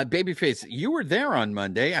 Babyface, you were there on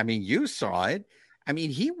Monday. I mean, you saw it. I mean,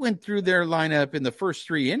 he went through their lineup in the first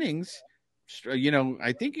 3 innings.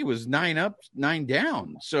 I think he was 9 up, 9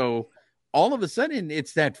 down. So all of a sudden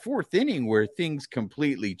it's that fourth inning where things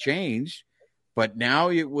completely changed. But now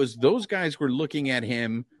it was those guys were looking at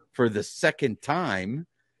him for the second time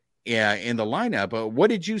in the lineup. What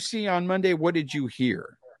did you see on Monday? What did you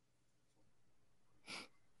hear?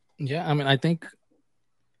 Yeah, I mean, I think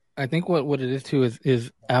what it is too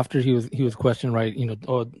is after he was questioned, right?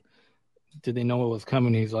 Did they know what was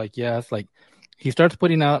coming? He's like, yes. Like he starts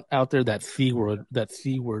putting out there that C word,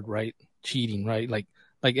 right? Cheating, right? Like,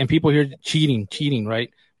 and people hear cheating, right?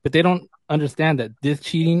 But they don't understand that this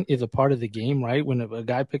cheating is a part of the game, right? When a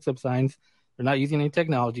guy picks up signs, they're not using any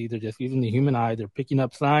technology; they're just using the human eye. They're picking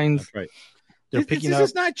up signs. That's right. This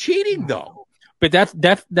is not cheating, though. But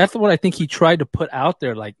that's what I think he tried to put out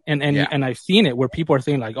there, like, and I've seen it where people are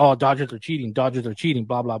saying like, "Oh, Dodgers are cheating,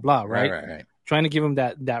 blah blah blah," right? Trying to give him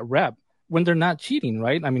that rep when they're not cheating,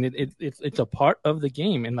 right? I mean, it's a part of the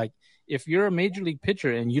game, and like if you're a major league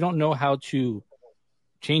pitcher and you don't know how to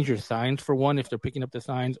change your signs for one, if they're picking up the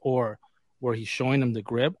signs or where he's showing them the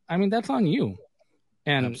grip, I mean that's on you.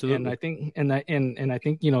 And Absolutely. and I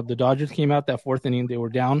think the Dodgers came out that fourth inning, they were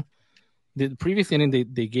down. The previous inning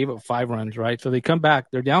they gave up 5 runs, right? So they come back,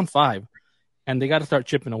 they're down 5, and they got to start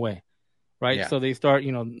chipping away, right? Yeah. So they start,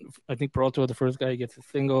 I think Peralta, the first guy, gets a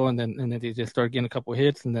single, and then they just start getting a couple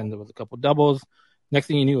hits, and then there was a couple doubles. Next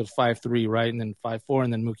thing you knew, it was 5-3, right? And then 5-4,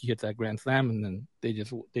 and then Mookie hits that grand slam, and then they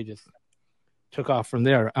just took off from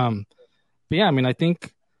there. But yeah, I mean, I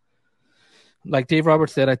think, like Dave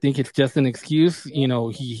Roberts said, I think it's just an excuse.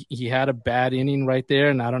 He had a bad inning right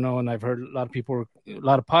there, and I don't know. And I've heard a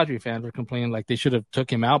lot of Padre fans are complaining like they should have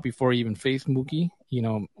took him out before he even faced Mookie.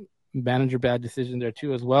 Manager bad decision there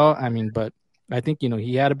too as well. I mean, but I think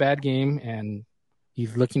he had a bad game, and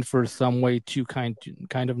he's looking for some way to kind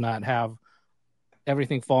of not have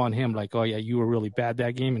everything fall on him. Like, oh yeah, you were really bad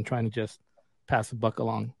that game, and trying to just pass the buck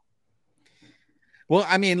along. Well,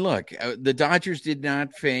 I mean, look, the Dodgers did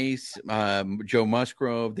not face Joe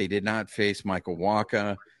Musgrove. They did not face Michael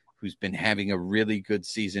Wacha, who's been having a really good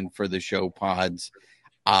season for the Show Pods.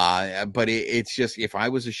 But it's just, if I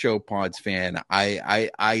was a Show Pods fan,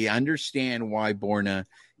 I understand why Borna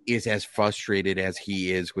is as frustrated as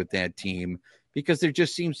he is with that team, because there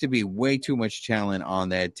just seems to be way too much talent on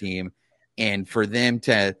that team. And for them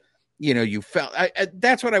to, you felt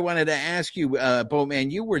that's what I wanted to ask you, Boatman.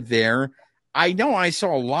 You were there. I know I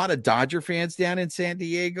saw a lot of Dodger fans down in San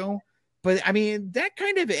Diego, but I mean, that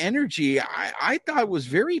kind of energy I thought was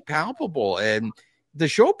very palpable. And the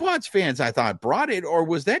Show Pods fans, I thought, brought it, or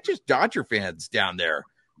was that just Dodger fans down there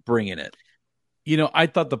bringing it? I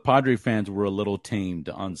thought the Padre fans were a little tamed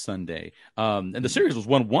on Sunday. And the series was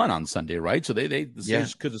 1-1 on Sunday, right? So the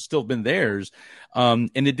series could have still been theirs. And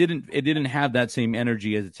it didn't have that same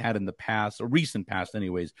energy as it's had in the past, or recent past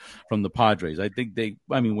anyways, from the Padres. I think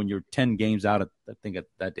when you're 10 games out, I think at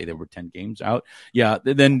that day there were 10 games out. Yeah.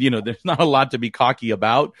 Then, there's not a lot to be cocky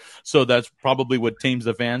about. So that's probably what tames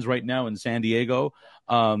the fans right now in San Diego.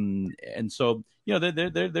 And so,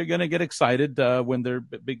 they're going to get excited when their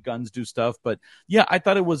big guns do stuff. But yeah, I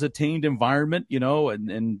thought it was a tamed environment,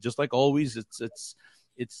 and just like always, it's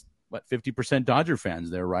what, 50% Dodger fans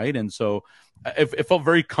there, right? And so it felt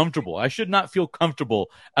very comfortable. I should not feel comfortable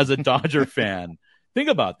as a Dodger fan. Think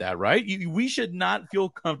about that, right? We should not feel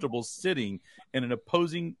comfortable sitting in an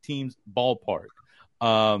opposing team's ballpark.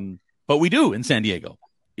 But we do in San Diego.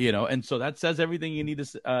 And so that says everything you need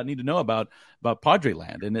to know about Padre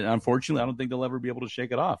land. And unfortunately, I don't think they'll ever be able to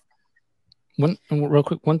shake it off. Real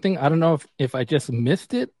quick, one thing, I don't know if I just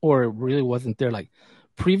missed it or it really wasn't there. Like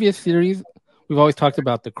previous series, we've always talked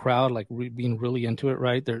about the crowd like being really into it,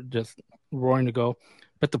 right? They're just roaring to go,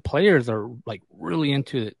 but the players are like really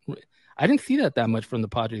into it. I didn't see that much from the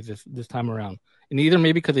Padres this time around, and either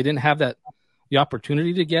maybe because they didn't have the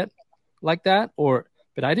opportunity to get like that,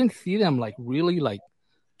 but I didn't see them like really like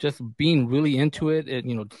just being really into it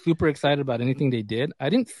and, super excited about anything they did. I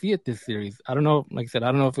didn't see it this series. I don't know. Like I said,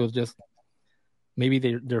 I don't know if it was just maybe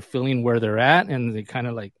they're feeling where they're at and they kind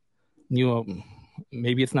of like knew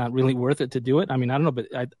maybe it's not really worth it to do it. I mean, I don't know, but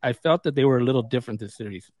I felt that they were a little different this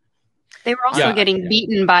series. They were also getting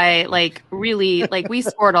beaten by like really like we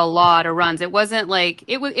scored a lot of runs. It wasn't like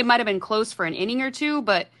it might have been close for an inning or two,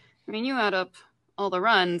 but I mean, you add up all the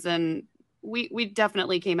runs and we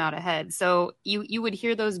definitely came out ahead. So you would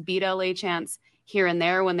hear those beat LA chants here and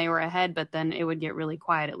there when they were ahead, but then it would get really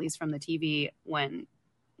quiet, at least from the TV, when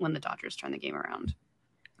the Dodgers turned the game around.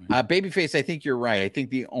 Babyface, I think you're right. I think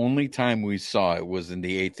the only time we saw it was in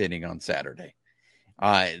the 8th inning on Saturday.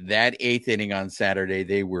 That 8th inning on Saturday,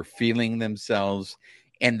 they were feeling themselves.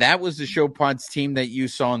 And that was the Show Pods team that you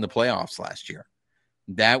saw in the playoffs last year.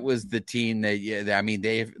 That was the team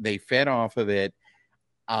that, they fed off of it.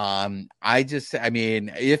 I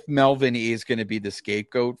mean, if Melvin is going to be the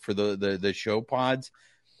scapegoat for the show pods,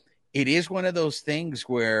 it is one of those things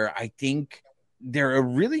where I think they're a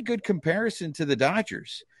really good comparison to the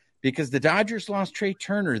Dodgers, because the Dodgers lost Trey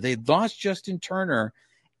Turner, they lost Justin Turner,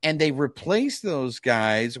 and they replaced those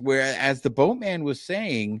guys, where, as the Boatman was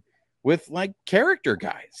saying, with like character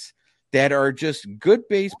guys that are just good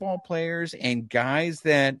baseball players and guys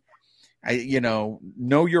that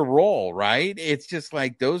know your role, right? It's just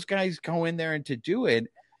like those guys go in there and to do it.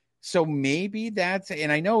 So maybe that's,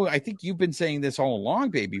 and I think you've been saying this all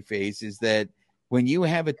along, Babyface, is that when you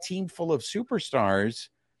have a team full of superstars,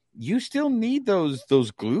 you still need those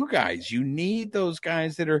glue guys. You need those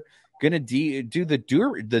guys that are going to do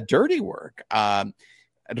the dirty work.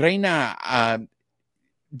 Reina,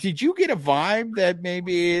 did you get a vibe that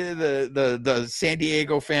maybe the San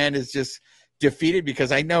Diego fan is just defeated?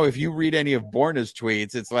 Because I know if you read any of Borna's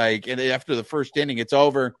tweets, it's like, and after the first inning, it's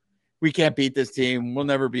over. We can't beat this team. We'll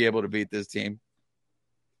never be able to beat this team.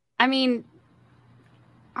 I mean,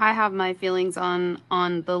 I have my feelings on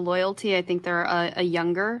the loyalty. I think they're a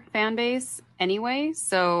younger fan base anyway.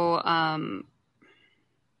 So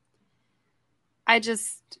I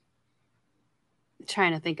just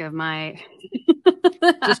trying to think of my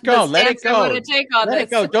just go. Let it go. Let it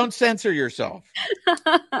go. Don't censor yourself.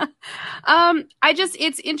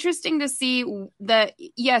 It's interesting to see that,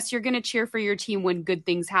 yes, you're going to cheer for your team when good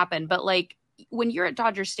things happen, but like when you're at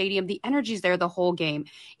Dodger Stadium, the energy's there the whole game.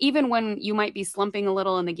 Even when you might be slumping a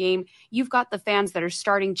little in the game, you've got the fans that are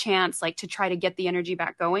starting chants like to try to get the energy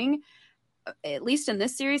back going. At least in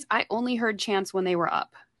this series, I only heard chants when they were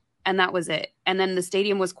up, and that was it. And then the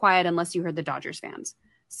stadium was quiet unless you heard the Dodgers fans.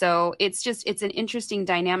 So it's an interesting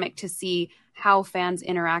dynamic to see how fans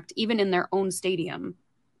interact, even in their own stadium,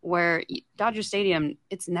 where Dodger Stadium,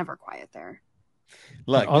 it's never quiet there.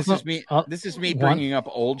 Look, also, this is me bringing up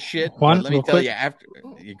old shit. Juan, let me tell you after.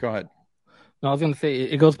 You go ahead. No, I was going to say,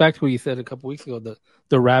 it goes back to what you said a couple weeks ago,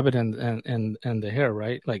 the rabbit and the hair,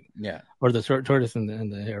 right? Like, yeah, or the tortoise and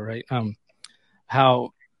the hair, right?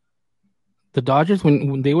 How the Dodgers,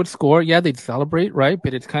 when they would score, yeah, they'd celebrate, right?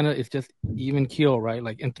 But it's just even keel, right?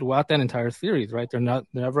 Like, and throughout that entire series, right? They're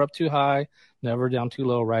never up too high, never down too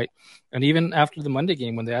low, right? And even after the Monday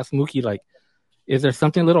game, when they asked Mookie, like, is there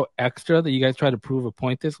something a little extra that you guys try to prove a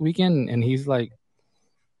point this weekend? And he's like,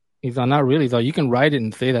 not really. He's like, you can write it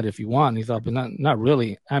and say that if you want. He's like, but not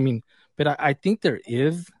really. I mean, but I think there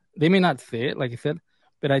is. They may not say it, like I said,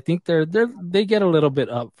 but I think they get a little bit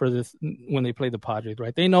up for this when they play the Padres,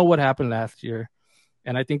 right? They know what happened last year,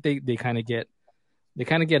 and I think they kind of get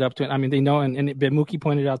up to it. I mean, they know, and Mookie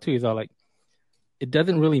pointed out too. He's all like, it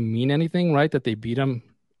doesn't really mean anything, right? That they beat them,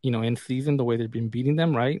 in season the way they've been beating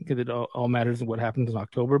them, right? Because it all matters in what happens in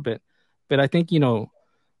October. But I think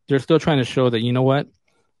they're still trying to show that what,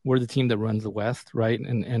 we're the team that runs the West, right?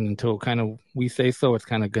 And until kind of we say so, it's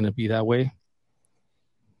kind of going to be that way.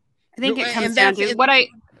 I think it comes down to what I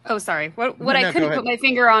couldn't put my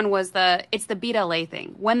finger on was it's the beat LA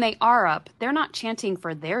thing. When they are up, they're not chanting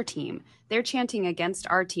for their team. They're chanting against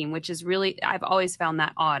our team, which is really, I've always found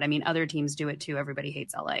that odd. I mean, other teams do it too. Everybody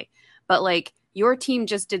hates LA. But like, your team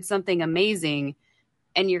just did something amazing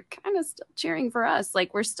and you're kind of still cheering for us.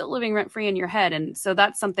 Like, we're still living rent free in your head. And so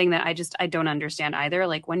that's something that I don't understand either.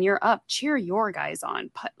 Like, when you're up, cheer your guys on,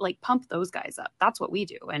 pump those guys up. That's what we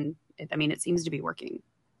do. And it seems to be working.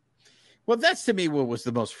 Well, that's to me what was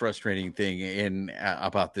the most frustrating thing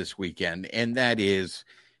about this weekend, and that is,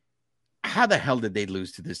 how the hell did they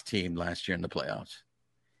lose to this team last year in the playoffs?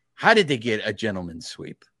 How did they get a gentleman's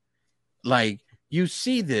sweep? Like, you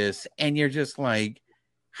see this, and you're just like,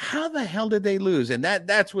 how the hell did they lose? And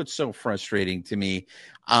that's what's so frustrating to me.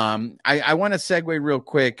 I want to segue real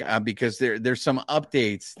quick because there's some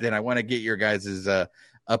updates that I want to get your guys'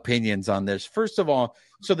 opinions on this. First of all,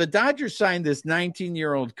 so the Dodgers signed this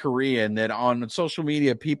 19-year-old Korean that on social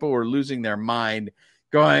media people were losing their mind,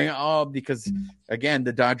 going, because again,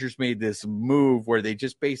 the Dodgers made this move where they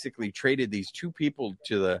just basically traded these two people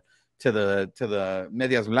to the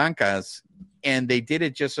Medias Blancas, and they did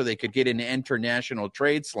it just so they could get an international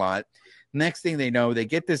trade slot. Next thing they know, they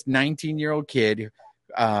get this 19-year-old kid.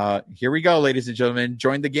 Here we go, ladies and gentlemen.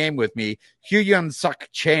 Join the game with me. Hyun Suk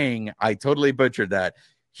Chang. I totally butchered that.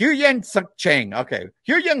 Hyun Suk Chang. Okay.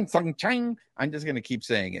 Hyun Suk Chang. I'm just going to keep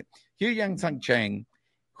saying it. Hyun Suk Chang,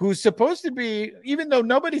 who's supposed to be, even though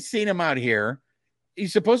nobody's seen him out here,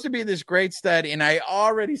 he's supposed to be this great stud, and I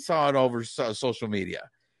already saw it over social media.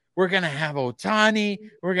 We're going to have Ohtani.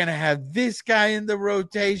 We're going to have this guy in the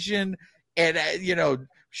rotation. And,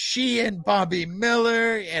 she and Bobby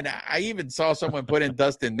Miller. And I even saw someone put in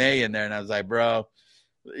Dustin May in there. And I was like, bro,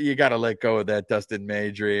 you got to let go of that Dustin May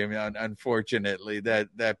dream. Unfortunately,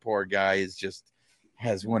 that poor guy is just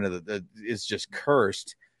has one of the is just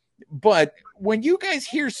cursed. But when you guys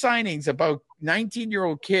hear signings about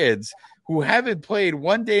 19-year-old kids who haven't played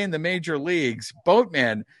one day in the major leagues,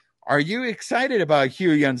 Boatman, are you excited about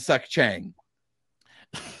Hyun Suk Chang?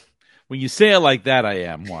 When you say it like that, I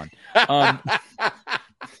am, Juan. I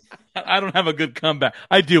don't have a good comeback.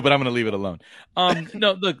 I do, but I'm going to leave it alone.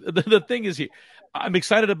 No, look, the thing is here. I'm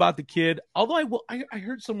excited about the kid. Although I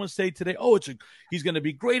heard someone say today, he's going to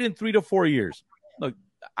be great in 3 to 4 years. Look,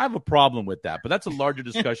 I have a problem with that, but that's a larger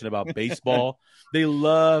discussion about baseball. They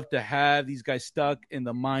love to have these guys stuck in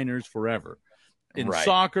the minors forever. In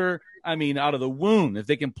soccer, I mean, out of the womb, if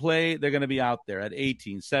they can play, they're going to be out there at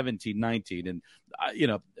 18, 17, 19. And, I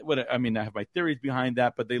have my theories behind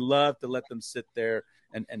that, but they love to let them sit there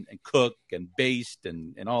and cook and baste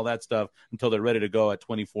and all that stuff until they're ready to go at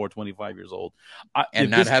 24, 25 years old.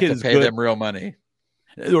 And not have to pay them real money.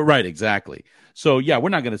 Right, exactly. So, yeah, we're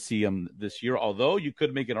not going to see him this year, although you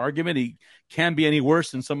could make an argument he can't be any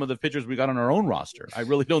worse than some of the pitchers we got on our own roster. I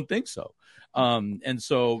really don't think so. And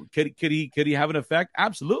so could he have an effect?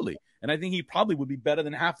 Absolutely. And I think he probably would be better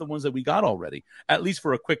than half the ones that we got already, at least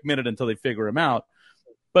for a quick minute until they figure him out.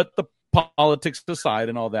 But the politics aside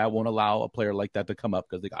and all that won't allow a player like that to come up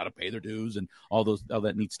because they got to pay their dues and all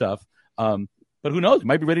that neat stuff. But who knows? He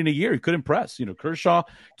might be ready in a year. He could impress. Kershaw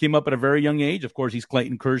came up at a very young age. Of course, he's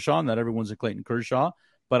Clayton Kershaw. Not everyone's a Clayton Kershaw.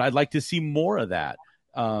 But I'd like to see more of that,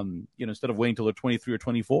 instead of waiting until they're 23 or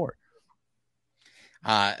 24.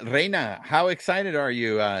 Reina, how excited are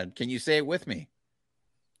you? Can you say it with me?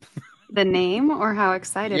 The name or how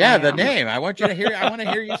excited? Yeah, I the am? name. I want to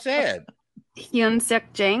hear you say it. Hyun Suk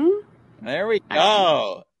Jang. There we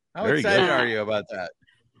go. How Very excited good. are you about that?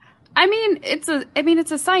 I mean, it's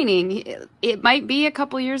a signing. It might be a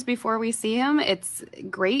couple years before we see him. It's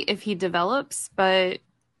great if he develops, but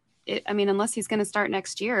unless he's going to start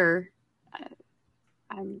next year,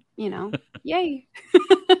 yay.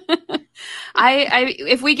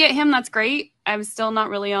 If we get him, that's great. I'm still not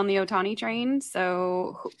really on the Ohtani train,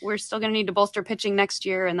 so we're still going to need to bolster pitching next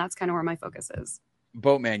year, and that's kind of where my focus is.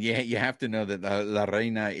 Boatman, you have to know that La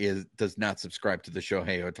Reina does not subscribe to the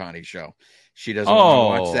Shohei Ohtani show. She doesn't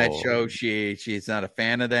want to watch that show. She's not a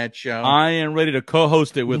fan of that show. I am ready to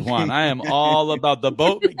co-host it with Juan. I am all about the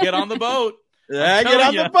boat. Get on the boat. Get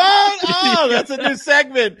on the boat. Oh, that's a new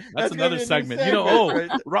segment. That's another segment.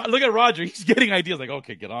 Right? Look at Roger. He's getting ideas like,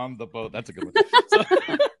 okay, get on the boat. That's a good one. So,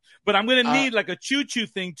 but I'm going to need like a choo-choo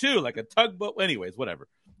thing too, like a tugboat. Anyways, whatever.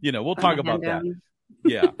 We'll talk about that.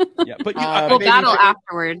 Yeah. But we'll battle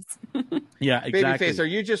afterwards. Yeah, exactly. Babyface, are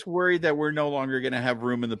you just worried that we're no longer going to have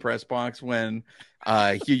room in the press box when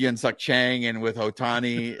Hyun Suk Chang and with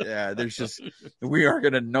Ohtani, we are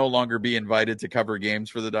going to no longer be invited to cover games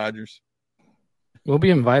for the Dodgers? We'll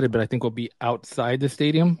be invited, but I think we'll be outside the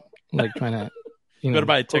stadium, like trying to, Go to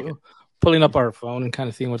buy a ticket, pulling up our phone and kind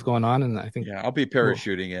of seeing what's going on. And I think, I'll be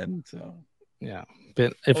parachuting in. So yeah,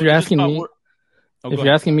 but if you're asking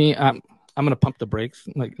me, I'm going to pump the brakes.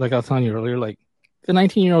 Like I was telling you earlier, like the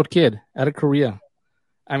 19-year-old kid out of Korea.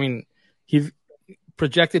 I mean, he was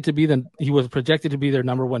projected to be their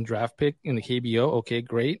number 1 draft pick in the KBO. Okay,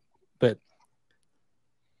 great, but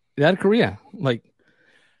out of Korea, like.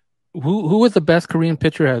 Who was the best Korean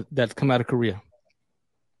pitcher that's come out of Korea?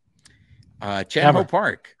 Chan-Ho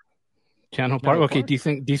Park. Chan-Ho Park. Okay,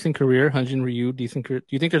 decent career. Hyunjin Ryu, decent career. Do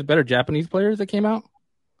you think there's better Japanese players that came out?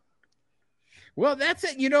 Well, that's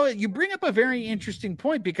it. You bring up a very interesting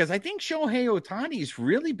point because I think Shohei Ohtani's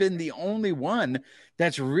really been the only one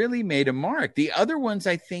that's really made a mark. The other ones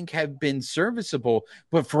I think have been serviceable,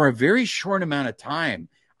 but for a very short amount of time.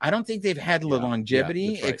 I don't think they've had the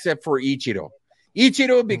longevity except for Ichiro.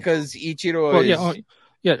 Because Ichiro is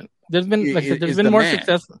there's been there's been more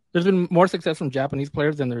success. There's been more success from Japanese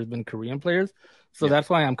players than there's been Korean players. So that's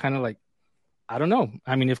why I'm kind of like, I don't know.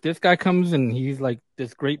 I mean, if this guy comes and he's like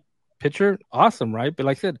this great pitcher, awesome, right? But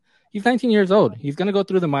like I said, he's 19 years old. He's gonna go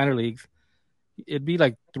through the minor leagues. It'd be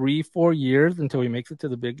like 3-4 years until he makes it to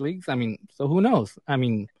the big leagues. I mean, so who knows? I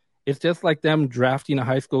mean, it's just like them drafting a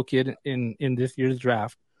high school kid in this year's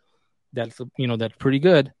draft. That's that's pretty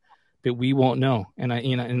good. But we won't know. And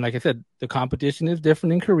and like I said, the competition is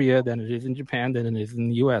different in Korea than it is in Japan, than it is in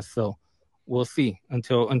the US. So we'll see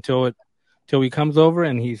until he comes over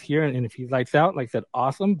and he's here. And if he lights out, like I said,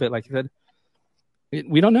 awesome. But like I said,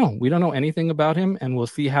 we don't know. We don't know anything about him, and we'll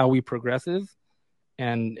see how he progresses.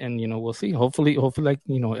 And we'll see. Hopefully, like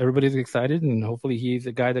everybody's excited, and hopefully he's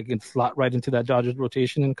a guy that can slot right into that Dodgers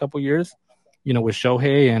rotation in a couple years. With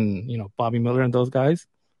Shohei and Bobby Miller and those guys,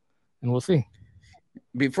 and we'll see.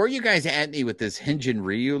 Before you guys add me with this Hyunjin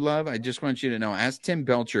Ryu love, I just want you to know, ask Tim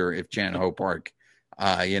Belcher if Jan Ho Park,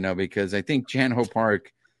 because I think Jan Ho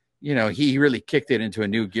Park, he really kicked it into a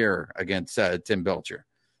new gear against Tim Belcher.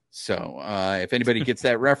 So if anybody gets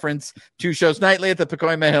that reference, 2 shows nightly at the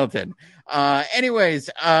Pacoima Hilton. Anyways,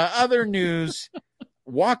 other news,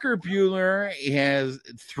 Walker Buehler has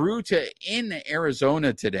threw in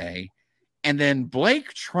Arizona today, and then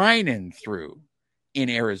Blake Trinan threw in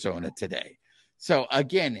Arizona today. So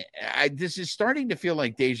again, this is starting to feel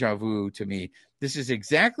like deja vu to me. This is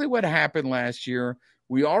exactly what happened last year.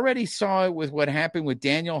 We already saw it with what happened with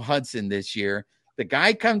Daniel Hudson this year. The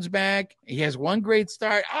guy comes back. He has one great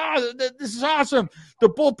start. Oh, this is awesome. The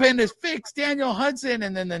bullpen is fixed. Daniel Hudson.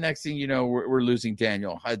 And then the next thing you know, we're losing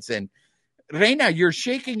Daniel Hudson. Reina, you're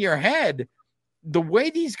shaking your head. The way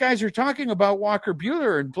these guys are talking about Walker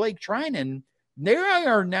Buehler and Blake Trinan, they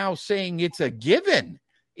are now saying it's a given.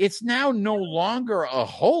 It's now no longer a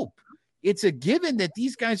hope. It's a given that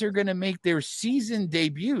these guys are going to make their season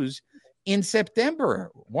debuts in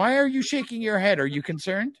September. Why are you shaking your head? Are you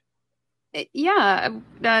concerned? Yeah,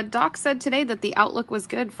 Doc said today that the outlook was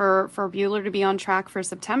good for Buehler to be on track for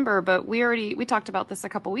September, but we talked about this a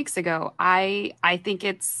couple weeks ago. I think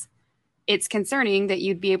it's concerning that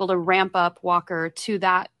you'd be able to ramp up Walker to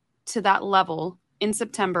that level in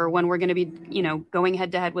September when we're going to be, going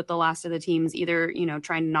head to head with the last of the teams, either,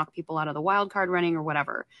 trying to knock people out of the wild card running or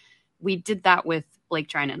whatever. We did that with Blake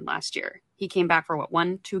Trinan last year. He came back for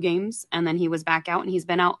 1-2 games, and then he was back out, and he's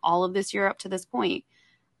been out all of this year up to this point.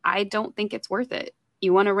 I don't think it's worth it.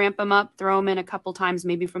 You want to ramp him up, throw him in a couple times,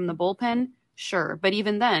 maybe from the bullpen, sure. But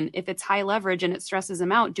even then, if it's high leverage and it stresses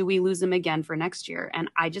him out, do we lose him again for next year? And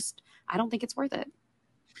I don't think it's worth it.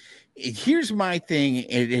 Here's my thing.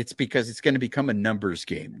 It's because it's going to become a numbers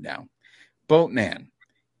game now. Boatman,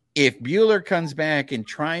 if Buehler comes back and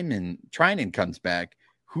Trinan comes back,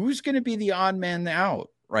 who's going to be the odd man out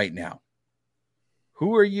right now?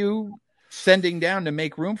 Who are you sending down to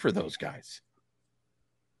make room for those guys?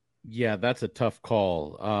 Yeah, that's a tough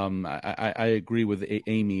call. I agree with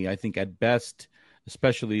Amy. I think at best,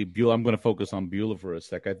 especially Buehler, I'm going to focus on Buehler for a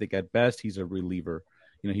sec. I think at best he's a reliever.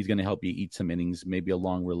 He's going to help you eat some innings, maybe a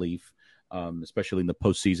long relief, especially in the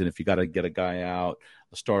postseason. If you got to get a guy out,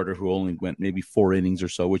 a starter who only went maybe 4 innings or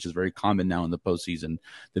so, which is very common now in the postseason,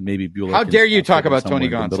 then maybe Buehler. How dare you talk about Tony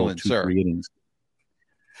Gonsolin, sir? 3 innings.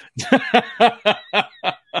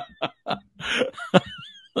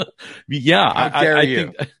 Yeah, I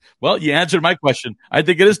think. Well, you answered my question. I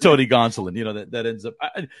think it is Tony Gonsolin. That ends up.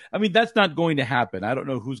 I mean, that's not going to happen. I don't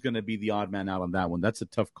know who's going to be the odd man out on that one. That's a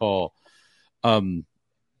tough call.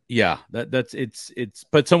 Yeah, that's it's.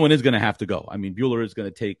 But someone is going to have to go. I mean, Buehler is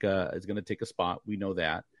going to take a spot. We know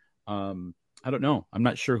that. I don't know. I'm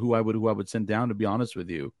not sure who I would send down, to be honest with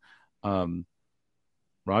you.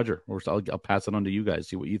 Roger, or I'll pass it on to you guys.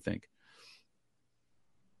 See what you think.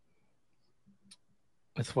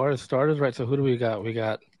 As far as starters, right? So who do we got? We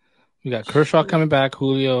got Kershaw coming back,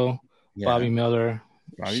 Julio, Bobby Miller,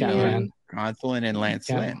 Shannon, Gonsolin, and Lance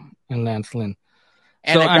Lynn.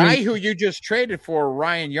 And the guy who you just traded for,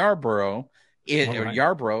 Ryan Yarbrough,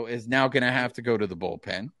 is now going to have to go to the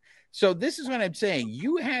bullpen. So this is what I'm saying.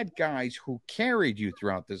 You had guys who carried you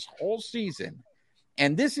throughout this whole season.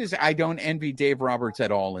 And I don't envy Dave Roberts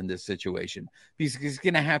at all in this situation, because he's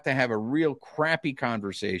going to have a real crappy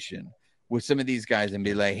conversation with some of these guys and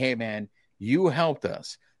be like, hey, man, you helped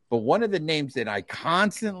us. But one of the names that I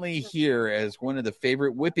constantly hear as one of the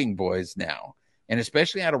favorite whipping boys now, and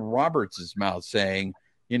especially out of Roberts' mouth, saying,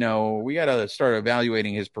 we got to start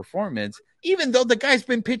evaluating his performance, even though the guy's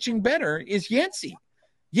been pitching better, is Yency.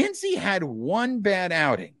 Yency had one bad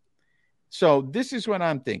outing. So this is what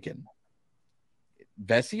I'm thinking.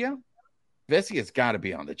 Vesia's got to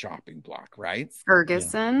be on the chopping block, right?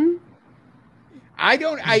 Ferguson.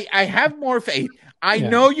 Yeah. I have more faith. I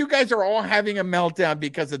know you guys are all having a meltdown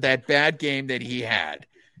because of that bad game that he had,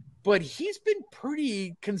 but he's been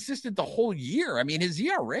pretty consistent the whole year. I mean, his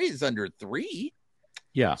ERA is under 3.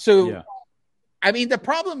 Yeah. So, I mean, the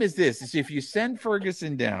problem is if you send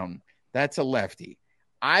Ferguson down, that's a lefty.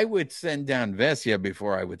 I would send down Vesia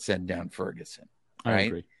before I would send down Ferguson. Right? I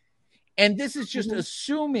agree. And this is just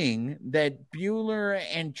assuming that Buehler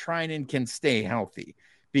and Trinan can stay healthy,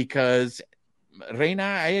 because Reina,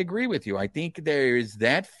 I agree with you. I think there is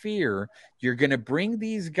that fear. You're going to bring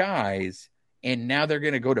these guys, and now they're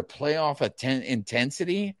going to go to playoff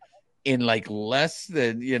intensity in like less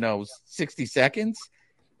than 60 seconds.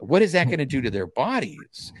 What is that going to do to their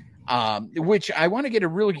bodies? Which I want to get a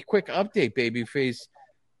really quick update, Babyface.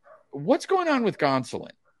 What's going on with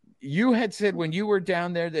Gonsolin? You had said when you were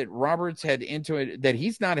down there that Roberts had into it that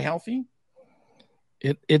he's not healthy.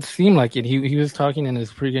 It seemed like it. He was talking in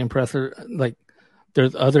his pregame presser, like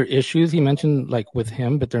there's other issues he mentioned, like with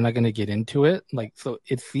him, but they're not going to get into it. Like, so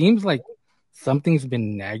it seems like something's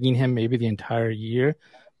been nagging him maybe the entire year.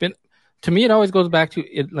 But to me, it always goes back to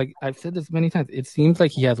it. Like I've said this many times, it seems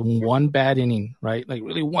like he has one bad inning, right? Like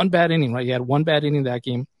really one bad inning, right? He had one bad inning that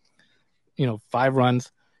game, 5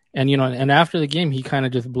 runs. And, and after the game, he kind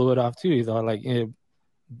of just blew it off too. He's all like,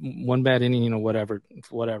 one bad inning, whatever, it's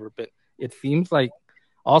whatever. But it seems like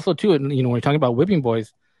also too, when you're talking about whipping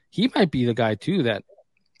boys, he might be the guy too that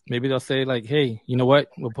maybe they'll say like, hey, you know what?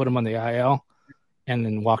 We'll put him on the IL, and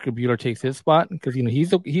then Walker Buehler takes his spot because he's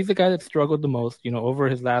the guy that struggled the most. Over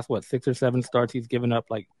his last 6 or 7 starts, he's given up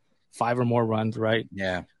like 5 or more runs, right?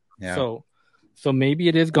 Yeah. So maybe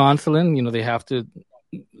it is Gonsolin. They have to.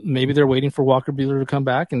 Maybe they're waiting for Walker Buehler to come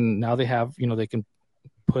back, and now they have. They can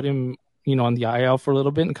put him on the IL for a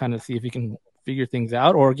little bit and kind of see if he can figure things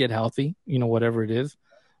out or get healthy. Whatever it is,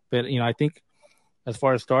 but I think as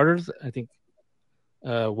far as starters, I think.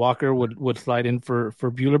 Walker would slide in for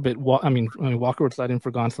Buehler, but Walker would slide in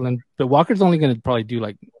for Gonsolin, but Walker's only going to probably do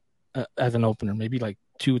like as an opener, maybe like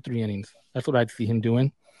 2 or 3 innings. That's what I'd see him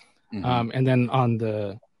doing. Mm-hmm. And then on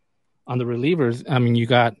the relievers, you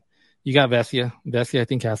got Vesia. Vesia, I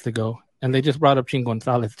think, has to go, and they just brought up Chin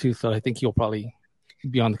Gonzalez too, so I think he'll probably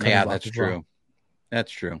be on the cutting block. That's true. Well.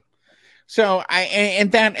 That's true. So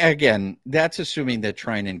that's assuming that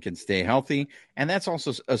Treinen can stay healthy, and that's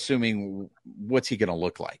also assuming what's he going to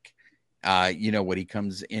look like, when he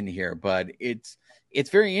comes in here. But it's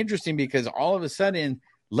very interesting because all of a sudden,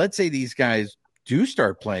 let's say these guys do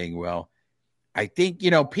start playing well. I think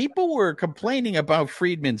people were complaining about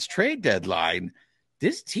Friedman's trade deadline.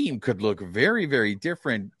 This team could look very, very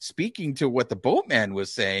different. Speaking to what the Boatman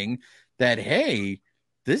was saying, that hey.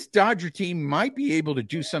 This Dodger team might be able to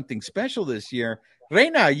do something special this year.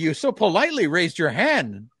 Reina, you so politely raised your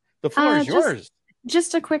hand. The floor is yours.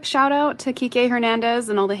 Just a quick shout out to Kike Hernandez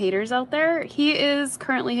and all the haters out there. He is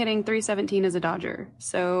currently hitting .317 as a Dodger.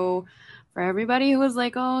 So for everybody who was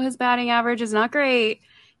like, oh, his batting average is not great,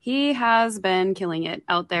 he has been killing it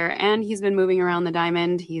out there. And he's been moving around the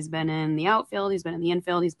diamond. He's been in the outfield. He's been in the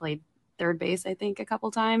infield. He's played third base, I think, a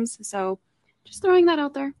couple times. So just throwing that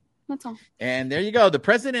out there. That's all. And there you go. The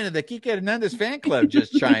president of the Kike Hernandez fan club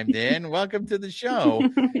just chimed in. Welcome to the show.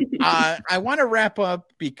 I want to wrap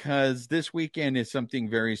up because this weekend is something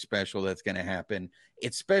very special that's going to happen.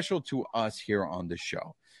 It's special to us here on the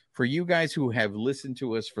show. For you guys who have listened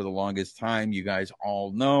to us for the longest time, you guys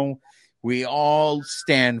all know we all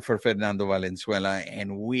stand for Fernando Valenzuela,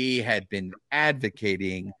 and we had been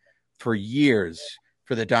advocating for years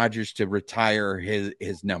for the Dodgers to retire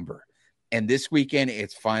his number. And this weekend,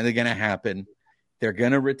 it's finally going to happen. They're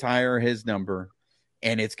going to retire his number,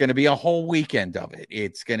 and it's going to be a whole weekend of it.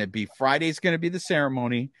 It's going to be Friday's going to be the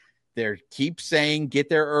ceremony. They keep saying, get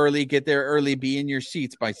there early, be in your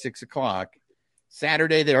seats by 6 o'clock.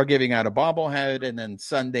 Saturday, they're giving out a bobblehead, and then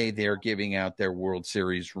Sunday, they're giving out their World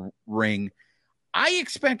Series ring. I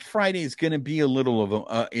expect Friday is going to be a little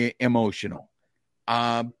of emotional,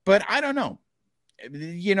 but I don't know.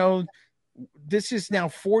 This is now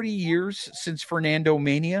 40 years since Fernando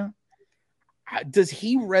Mania. Does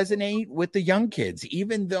he resonate with the young kids?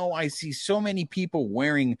 Even though I see so many people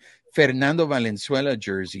wearing Fernando Valenzuela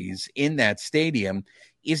jerseys in that stadium,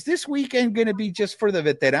 is this weekend going to be just for the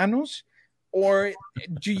veteranos? Or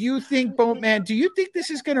do you think, Boatman, this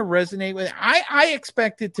is going to resonate with? I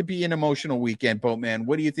expect it to be an emotional weekend, Boatman.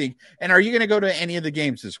 What do you think? And are you going to go to any of the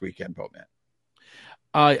games this weekend, Boatman?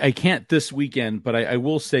 I can't this weekend, but I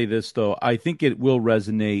will say this, though. I think it will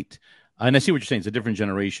resonate. And I see what you're saying. It's a different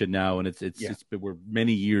generation now, and we're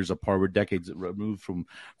many years apart. We're decades removed from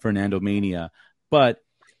Fernando Mania. But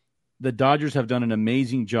the Dodgers have done an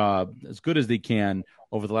amazing job, as good as they can,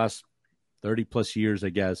 over the last 30-plus years, I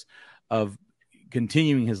guess, of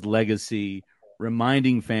continuing his legacy,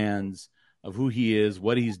 reminding fans of who he is,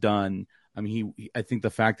 what he's done. I mean, I think the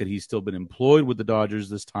fact that he's still been employed with the Dodgers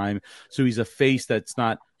this time, so he's a face that's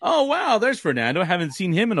not, oh, wow, there's Fernando. I haven't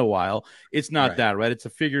seen him in a while. It's not that, right? It's a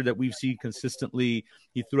figure that we've seen consistently.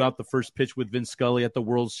 He threw out the first pitch with Vince Scully at the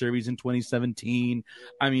World Series in 2017.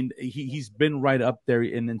 I mean, he's been right up there.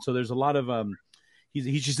 And so there's a lot of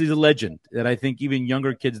he's a legend that I think even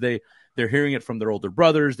younger kids, they're hearing it from their older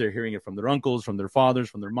brothers, they're hearing it from their uncles, from their fathers,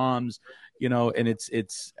 from their moms, and it's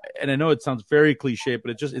and I know it sounds very cliche,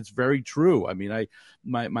 but it's very true. I mean,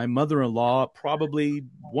 my mother-in-law probably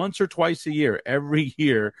once or twice a year, every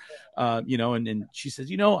year, and she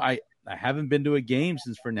says, I haven't been to a game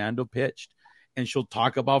since Fernando pitched, and she'll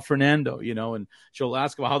talk about Fernando, and she'll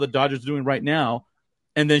ask about how the Dodgers are doing right now.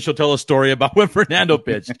 And then she'll tell a story about when Fernando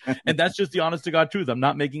pitched. And that's just the honest to God truth. I'm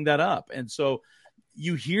not making that up. And so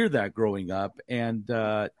you hear that growing up, and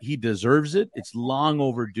he deserves it. It's long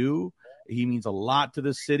overdue. He means a lot to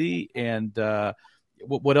this city. And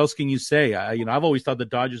what else can you say? I've always thought the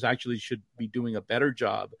Dodgers actually should be doing a better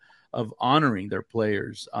job of honoring their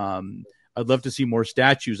players. I'd love to see more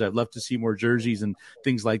statues. I'd love to see more jerseys and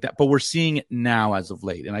things like that. But we're seeing it now as of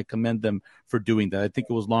late, and I commend them for doing that. I think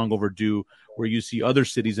it was long overdue where you see other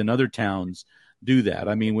cities and other towns do that.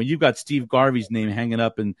 I mean, when you've got Steve Garvey's name hanging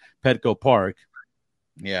up in Petco Park.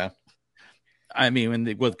 Yeah. I mean,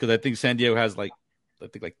 because I think San Diego has like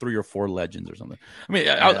 3 or 4 legends or something. I mean,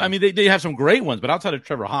 I mean, they have some great ones, but outside of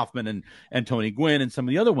Trevor Hoffman and Tony Gwynn and some of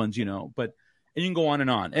the other ones, but and you can go on and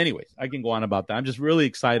on. Anyways, I can go on about that. I'm just really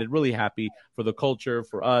excited, really happy for the culture,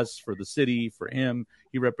 for us, for the city, for him.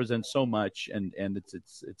 He represents so much, and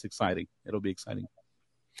it's exciting. It'll be exciting.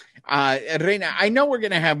 Reina, I know we're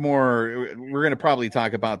going to have more. We're going to probably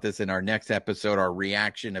talk about this in our next episode, our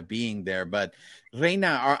reaction of being there. But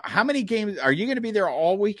Reina, how many games are you going to be there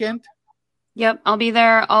all weekend? Yep, I'll be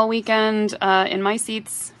there all weekend in my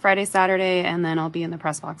seats Friday, Saturday, and then I'll be in the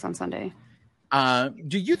press box on Sunday.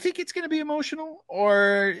 Do you think it's going to be emotional,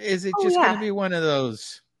 or is it just going to be one of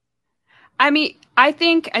those? I mean, I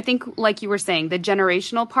think like you were saying, the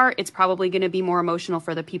generational part, it's probably going to be more emotional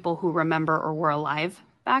for the people who remember or were alive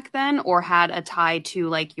back then or had a tie to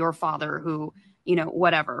like your father who,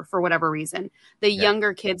 whatever, for whatever reason. The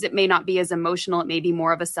younger kids, it may not be as emotional. It may be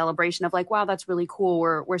more of a celebration of like, wow, that's really cool.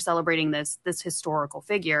 We're celebrating this historical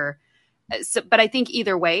figure. So, but I think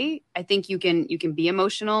either way, I think you can be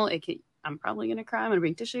emotional. I'm probably going to cry. I'm going to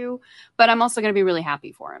bring tissue, but I'm also going to be really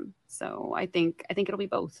happy for him. So I think it'll be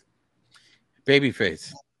both.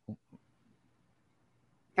 Babyface.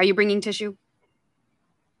 Are you bringing tissue?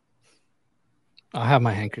 I'll have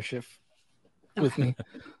my handkerchief with me.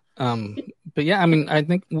 But yeah, I mean, I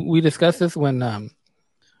think we discussed this when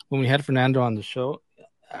we had Fernando on the show.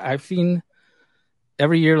 I've seen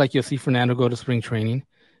every year, like you'll see Fernando go to spring training,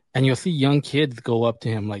 and you'll see young kids go up to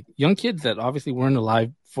him, like young kids that obviously weren't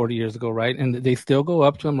alive 40 years ago, right? And they still go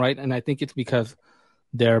up to him, right? And I think it's because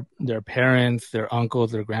their parents, their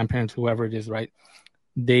uncles, their grandparents, whoever it is, right?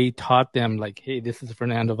 They taught them like, hey, this is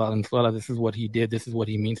Fernando Valenzuela. This is what he did. This is what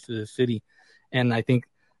he means to the city. And I think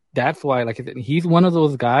that's why, like I said, he's one of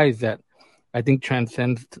those guys that I think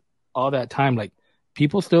transcends all that time. Like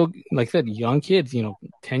people still, like I said, young kids,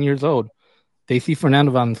 10 years old, they see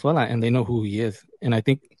Fernando Valenzuela and they know who he is. And I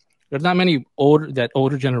think there's not many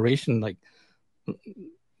older generation, like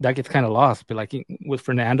that gets kind of lost. But like with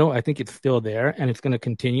Fernando, I think it's still there and it's going to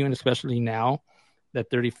continue. And especially now that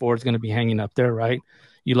 34 is going to be hanging up there, right?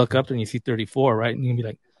 You look up and you see 34, right? And you'll be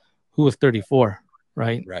like, who was 34,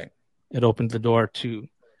 right? Right. It opens the door to,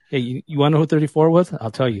 hey, you want to know who 34 was?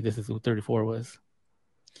 I'll tell you, this is who 34 was.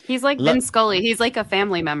 He's like Vince Scully. He's like a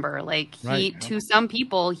family member. Like right. To some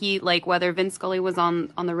people, he like whether Vince Scully was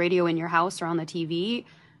on the radio in your house or on the TV,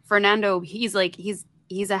 Fernando, he's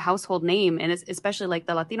a household name, and it's especially like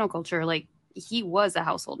the Latino culture, like he was a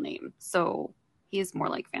household name. So he's more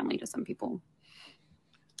like family to some people.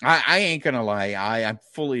 I ain't gonna lie, I'm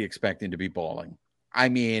fully expecting to be bawling. I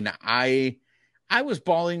mean, I was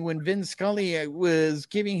bawling when Vin Scully was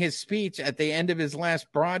giving his speech at the end of his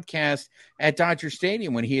last broadcast at Dodger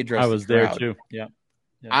Stadium when he addressed I was the crowd. there too. Yeah.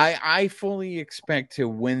 I fully expect to,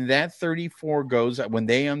 when that 34 goes, when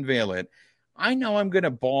they unveil it, I know I'm going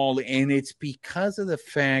to bawl, and it's because of the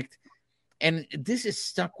fact, and this has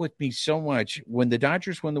stuck with me so much, when the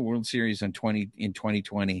Dodgers won the World Series in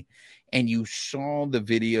 2020, and you saw the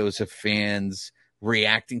videos of fans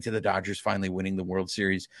reacting to the Dodgers finally winning the World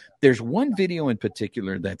Series. There's one video in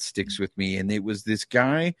particular that sticks with me, and it was this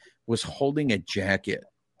guy was holding a jacket.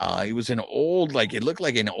 It was an old, like it looked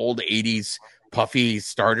like an old 80s puffy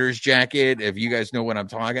starters jacket, if you guys know what I'm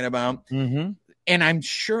talking about. Mm-hmm. And I'm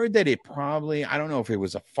sure that it probably, I don't know if it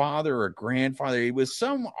was a father or a grandfather. It was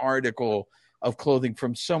some article of clothing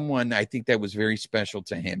from someone, I think, that was very special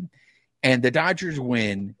to him. And the Dodgers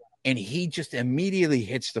win, and he just immediately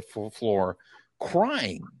hits the floor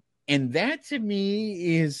crying. And that to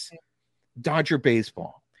me is Dodger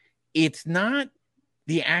baseball. It's not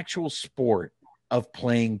the actual sport of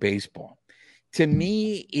playing baseball. To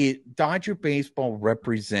me, Dodger baseball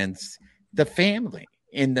represents the family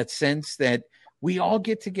in the sense that we all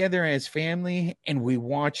get together as family and we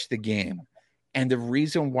watch the game. And the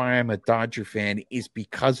reason why I'm a Dodger fan is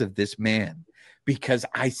because of this man. Because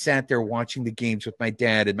I sat there watching the games with my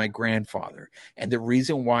dad and my grandfather. And the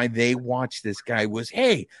reason why they watched this guy was,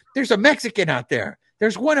 hey, there's a Mexican out there.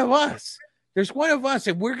 There's one of us. There's one of us,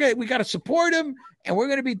 and we got to support him, and we're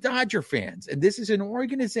going to be Dodger fans. And this is an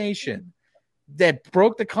organization that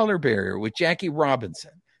broke the color barrier with Jackie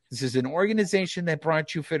Robinson. This is an organization that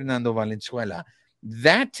brought you Fernando Valenzuela.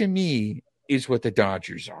 That, to me, is what the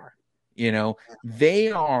Dodgers are. You know,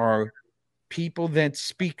 they are people that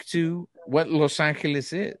speak to what Los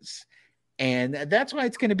Angeles is. And that's why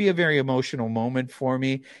it's going to be a very emotional moment for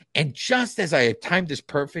me. And just as I timed this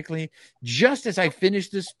perfectly, just as I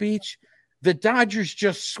finished the speech, the Dodgers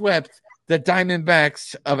just swept the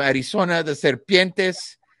Diamondbacks of Arizona, the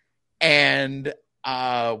Serpientes. And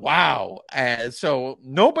wow. So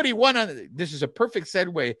nobody won. This is a perfect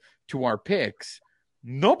segue to our picks.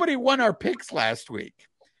 Nobody won our picks last week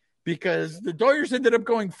because the Dodgers ended up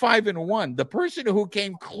going 5-1. The person who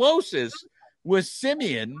came closest was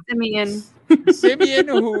Simeon,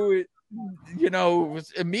 who, you know,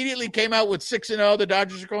 immediately came out with 6-0. The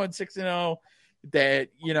Dodgers are going 6-0. That,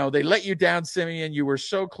 you know, they let you down, Simeon. You were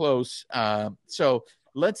so close. So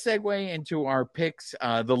let's segue into our picks.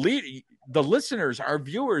 The listeners, our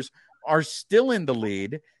viewers, are still in the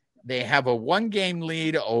lead. They have a 1-game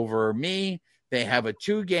lead over me. They have a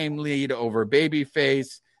 2-game lead over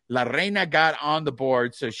Babyface. La Reina got on the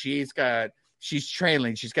board, so she's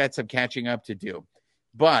trailing. She's got some catching up to do.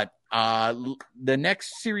 But the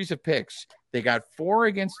next series of picks, they got 4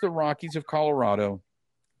 against the Rockies of Colorado,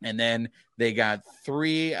 and then they got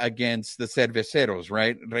 3 against the Cerveceros,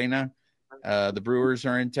 right, Reina? The Brewers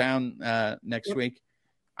are in town next week.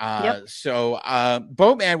 Yep. So,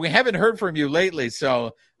 Boatman, we haven't heard from you lately,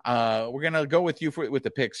 so we're going to go with you with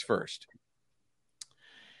the picks first.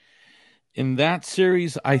 In that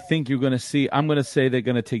series, I think I'm going to say they're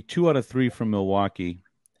going to take 2 out of 3 from Milwaukee.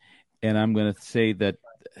 And I'm going to say that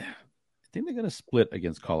I think they're going to split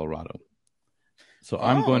against Colorado. So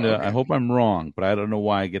I'm going to, okay. I hope I'm wrong, but I don't know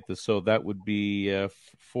why I get this. So that would be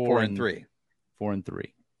 4-3.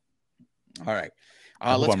 4-3. All right.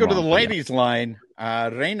 Let's go to the ladies' line.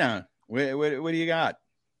 Reina, what do you got?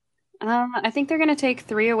 I think they're going to take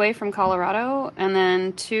 3 away from Colorado and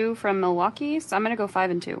then 2 from Milwaukee. So I'm going to go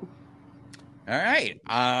 5-2. All right.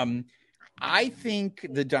 I think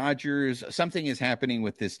the Dodgers, something is happening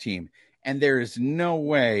with this team, and there is no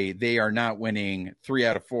way they are not winning 3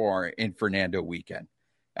 out of 4 in Fernando weekend.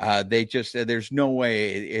 There's no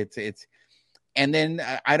way it's, and then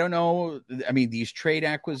I don't know. I mean, these trade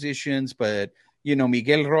acquisitions, but you know,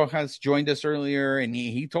 Miguel Rojas joined us earlier and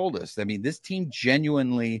he told us, I mean, this team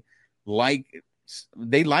genuinely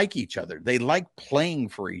they like each other. They like playing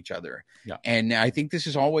for each other. Yeah. And I think this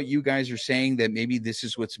is all what you guys are saying, that maybe this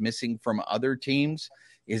is what's missing from other teams,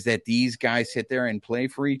 is that these guys sit there and play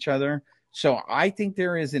for each other. So I think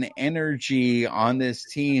there is an energy on this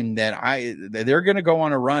team that they're going to go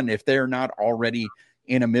on a run if they're not already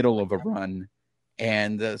in the middle of a run.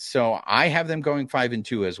 And so I have them going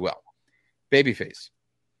 5-2 as well. Babyface.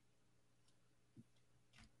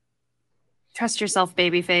 Trust yourself,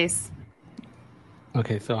 Babyface.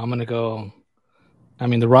 Okay, so I'm gonna go. I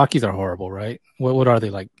mean, the Rockies are horrible, right? What are they,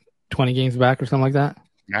 like 20 games back or something like that?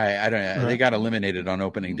 I don't know. Right. They got eliminated on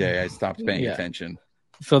opening day. I stopped paying attention.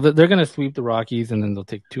 So they're gonna sweep the Rockies, and then they'll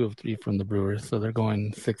take 2 of 3 from the Brewers. So they're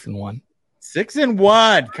going 6-1.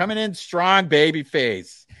 6-1, coming in strong,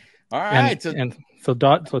 Babyface. All right, so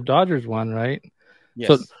Dodgers won, right? Yes.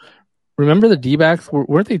 So remember the D-backs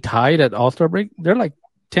weren't they tied at All-Star break? They're like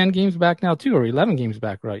 10 games back now, too, or 11 games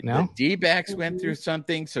back right now. The D-backs went through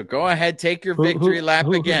something, so go ahead, take your victory lap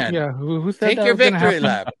again. Who said take that your was victory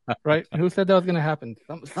lap? Right? Who said that was going to happen?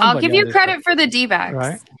 I'll give you credit for the D-backs.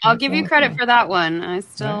 Right? I'll give you credit for that one. I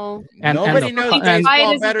still... Right. Nobody knows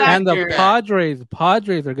baseball better than the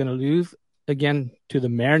Padres are going to lose again to the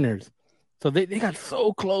Mariners. So they got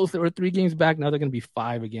so close. They were 3 games back. Now they're going to be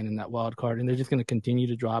 5 again in that wild card, and they're just going to continue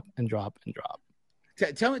to drop and drop and drop.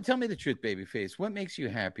 Tell me the truth, Babyface. What makes you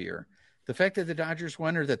happier? The fact that the Dodgers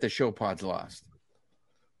won or that the show pods lost?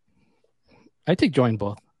 I take joy in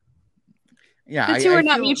both. Yeah, the two are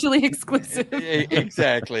not mutually exclusive.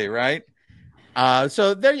 Exactly, right?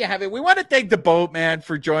 So there you have it. We want to thank the Boatman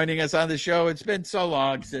for joining us on the show. It's been so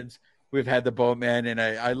long since we've had the Boatman, and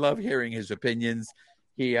I love hearing his opinions.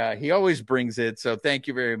 He always brings it. So thank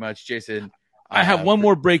you very much, Jason. I have one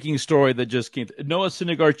more breaking story that just came. Noah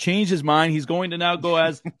Syndergaard changed his mind. He's going to now go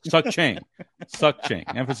as Suck Chang. Suck Chang.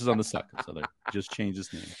 Emphasis on the suck. So they just changed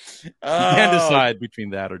his name. You can't decide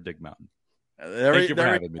between that or Dick Mountain. Thank you for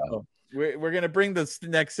having me. We're going to bring this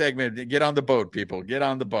next segment. Get on the boat, people. Get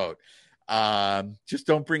on the boat. Just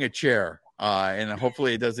don't bring a chair. And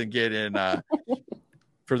hopefully it doesn't get in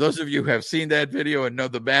For those of you who have seen that video and know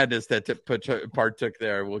the madness that partook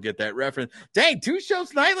there, we'll get that reference. Dang, 2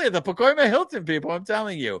 shows nightly at the Pacoima Hilton, people. I'm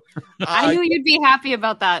telling you. I knew you'd be happy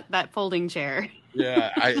about that folding chair.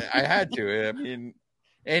 Yeah, I had to. I mean,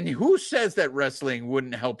 and who says that wrestling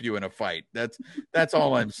wouldn't help you in a fight? That's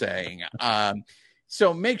all I'm saying.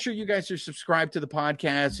 So make sure you guys are subscribed to the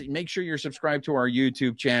podcast. Make sure you're subscribed to our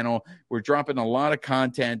YouTube channel. We're dropping a lot of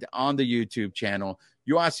content on the YouTube channel.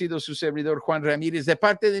 Yo ha sido su servidor Juan Ramírez, de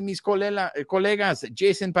parte de mis colegas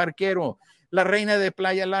Jason Parquero, la reina de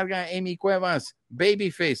Playa Larga, Amy Cuevas,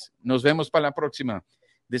 Babyface. Nos vemos para la próxima.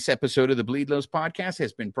 This episode of the Bleed Lows podcast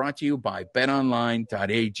has been brought to you by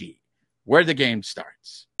betonline.ag, where the game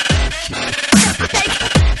starts.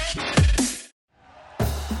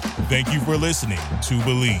 Thank you for listening to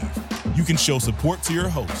Believe. You can show support to your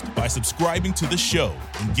host by subscribing to the show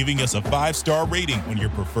and giving us a 5-star rating on your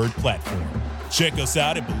preferred platform. Check us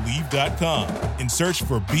out at Believe.com and search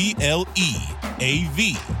for BLEAV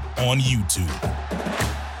on YouTube.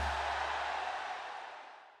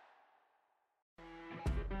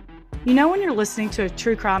 You know when you're listening to a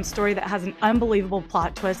true crime story that has an unbelievable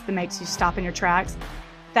plot twist that makes you stop in your tracks?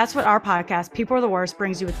 That's what our podcast, People Are the Worst,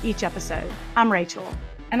 brings you with each episode. I'm Rachel.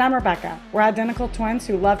 And I'm Rebecca. We're identical twins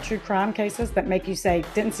who love true crime cases that make you say,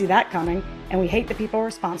 didn't see that coming, and we hate the people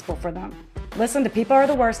responsible for them. Listen to People Are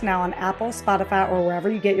the Worst now on Apple, Spotify, or wherever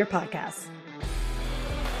you get your podcasts.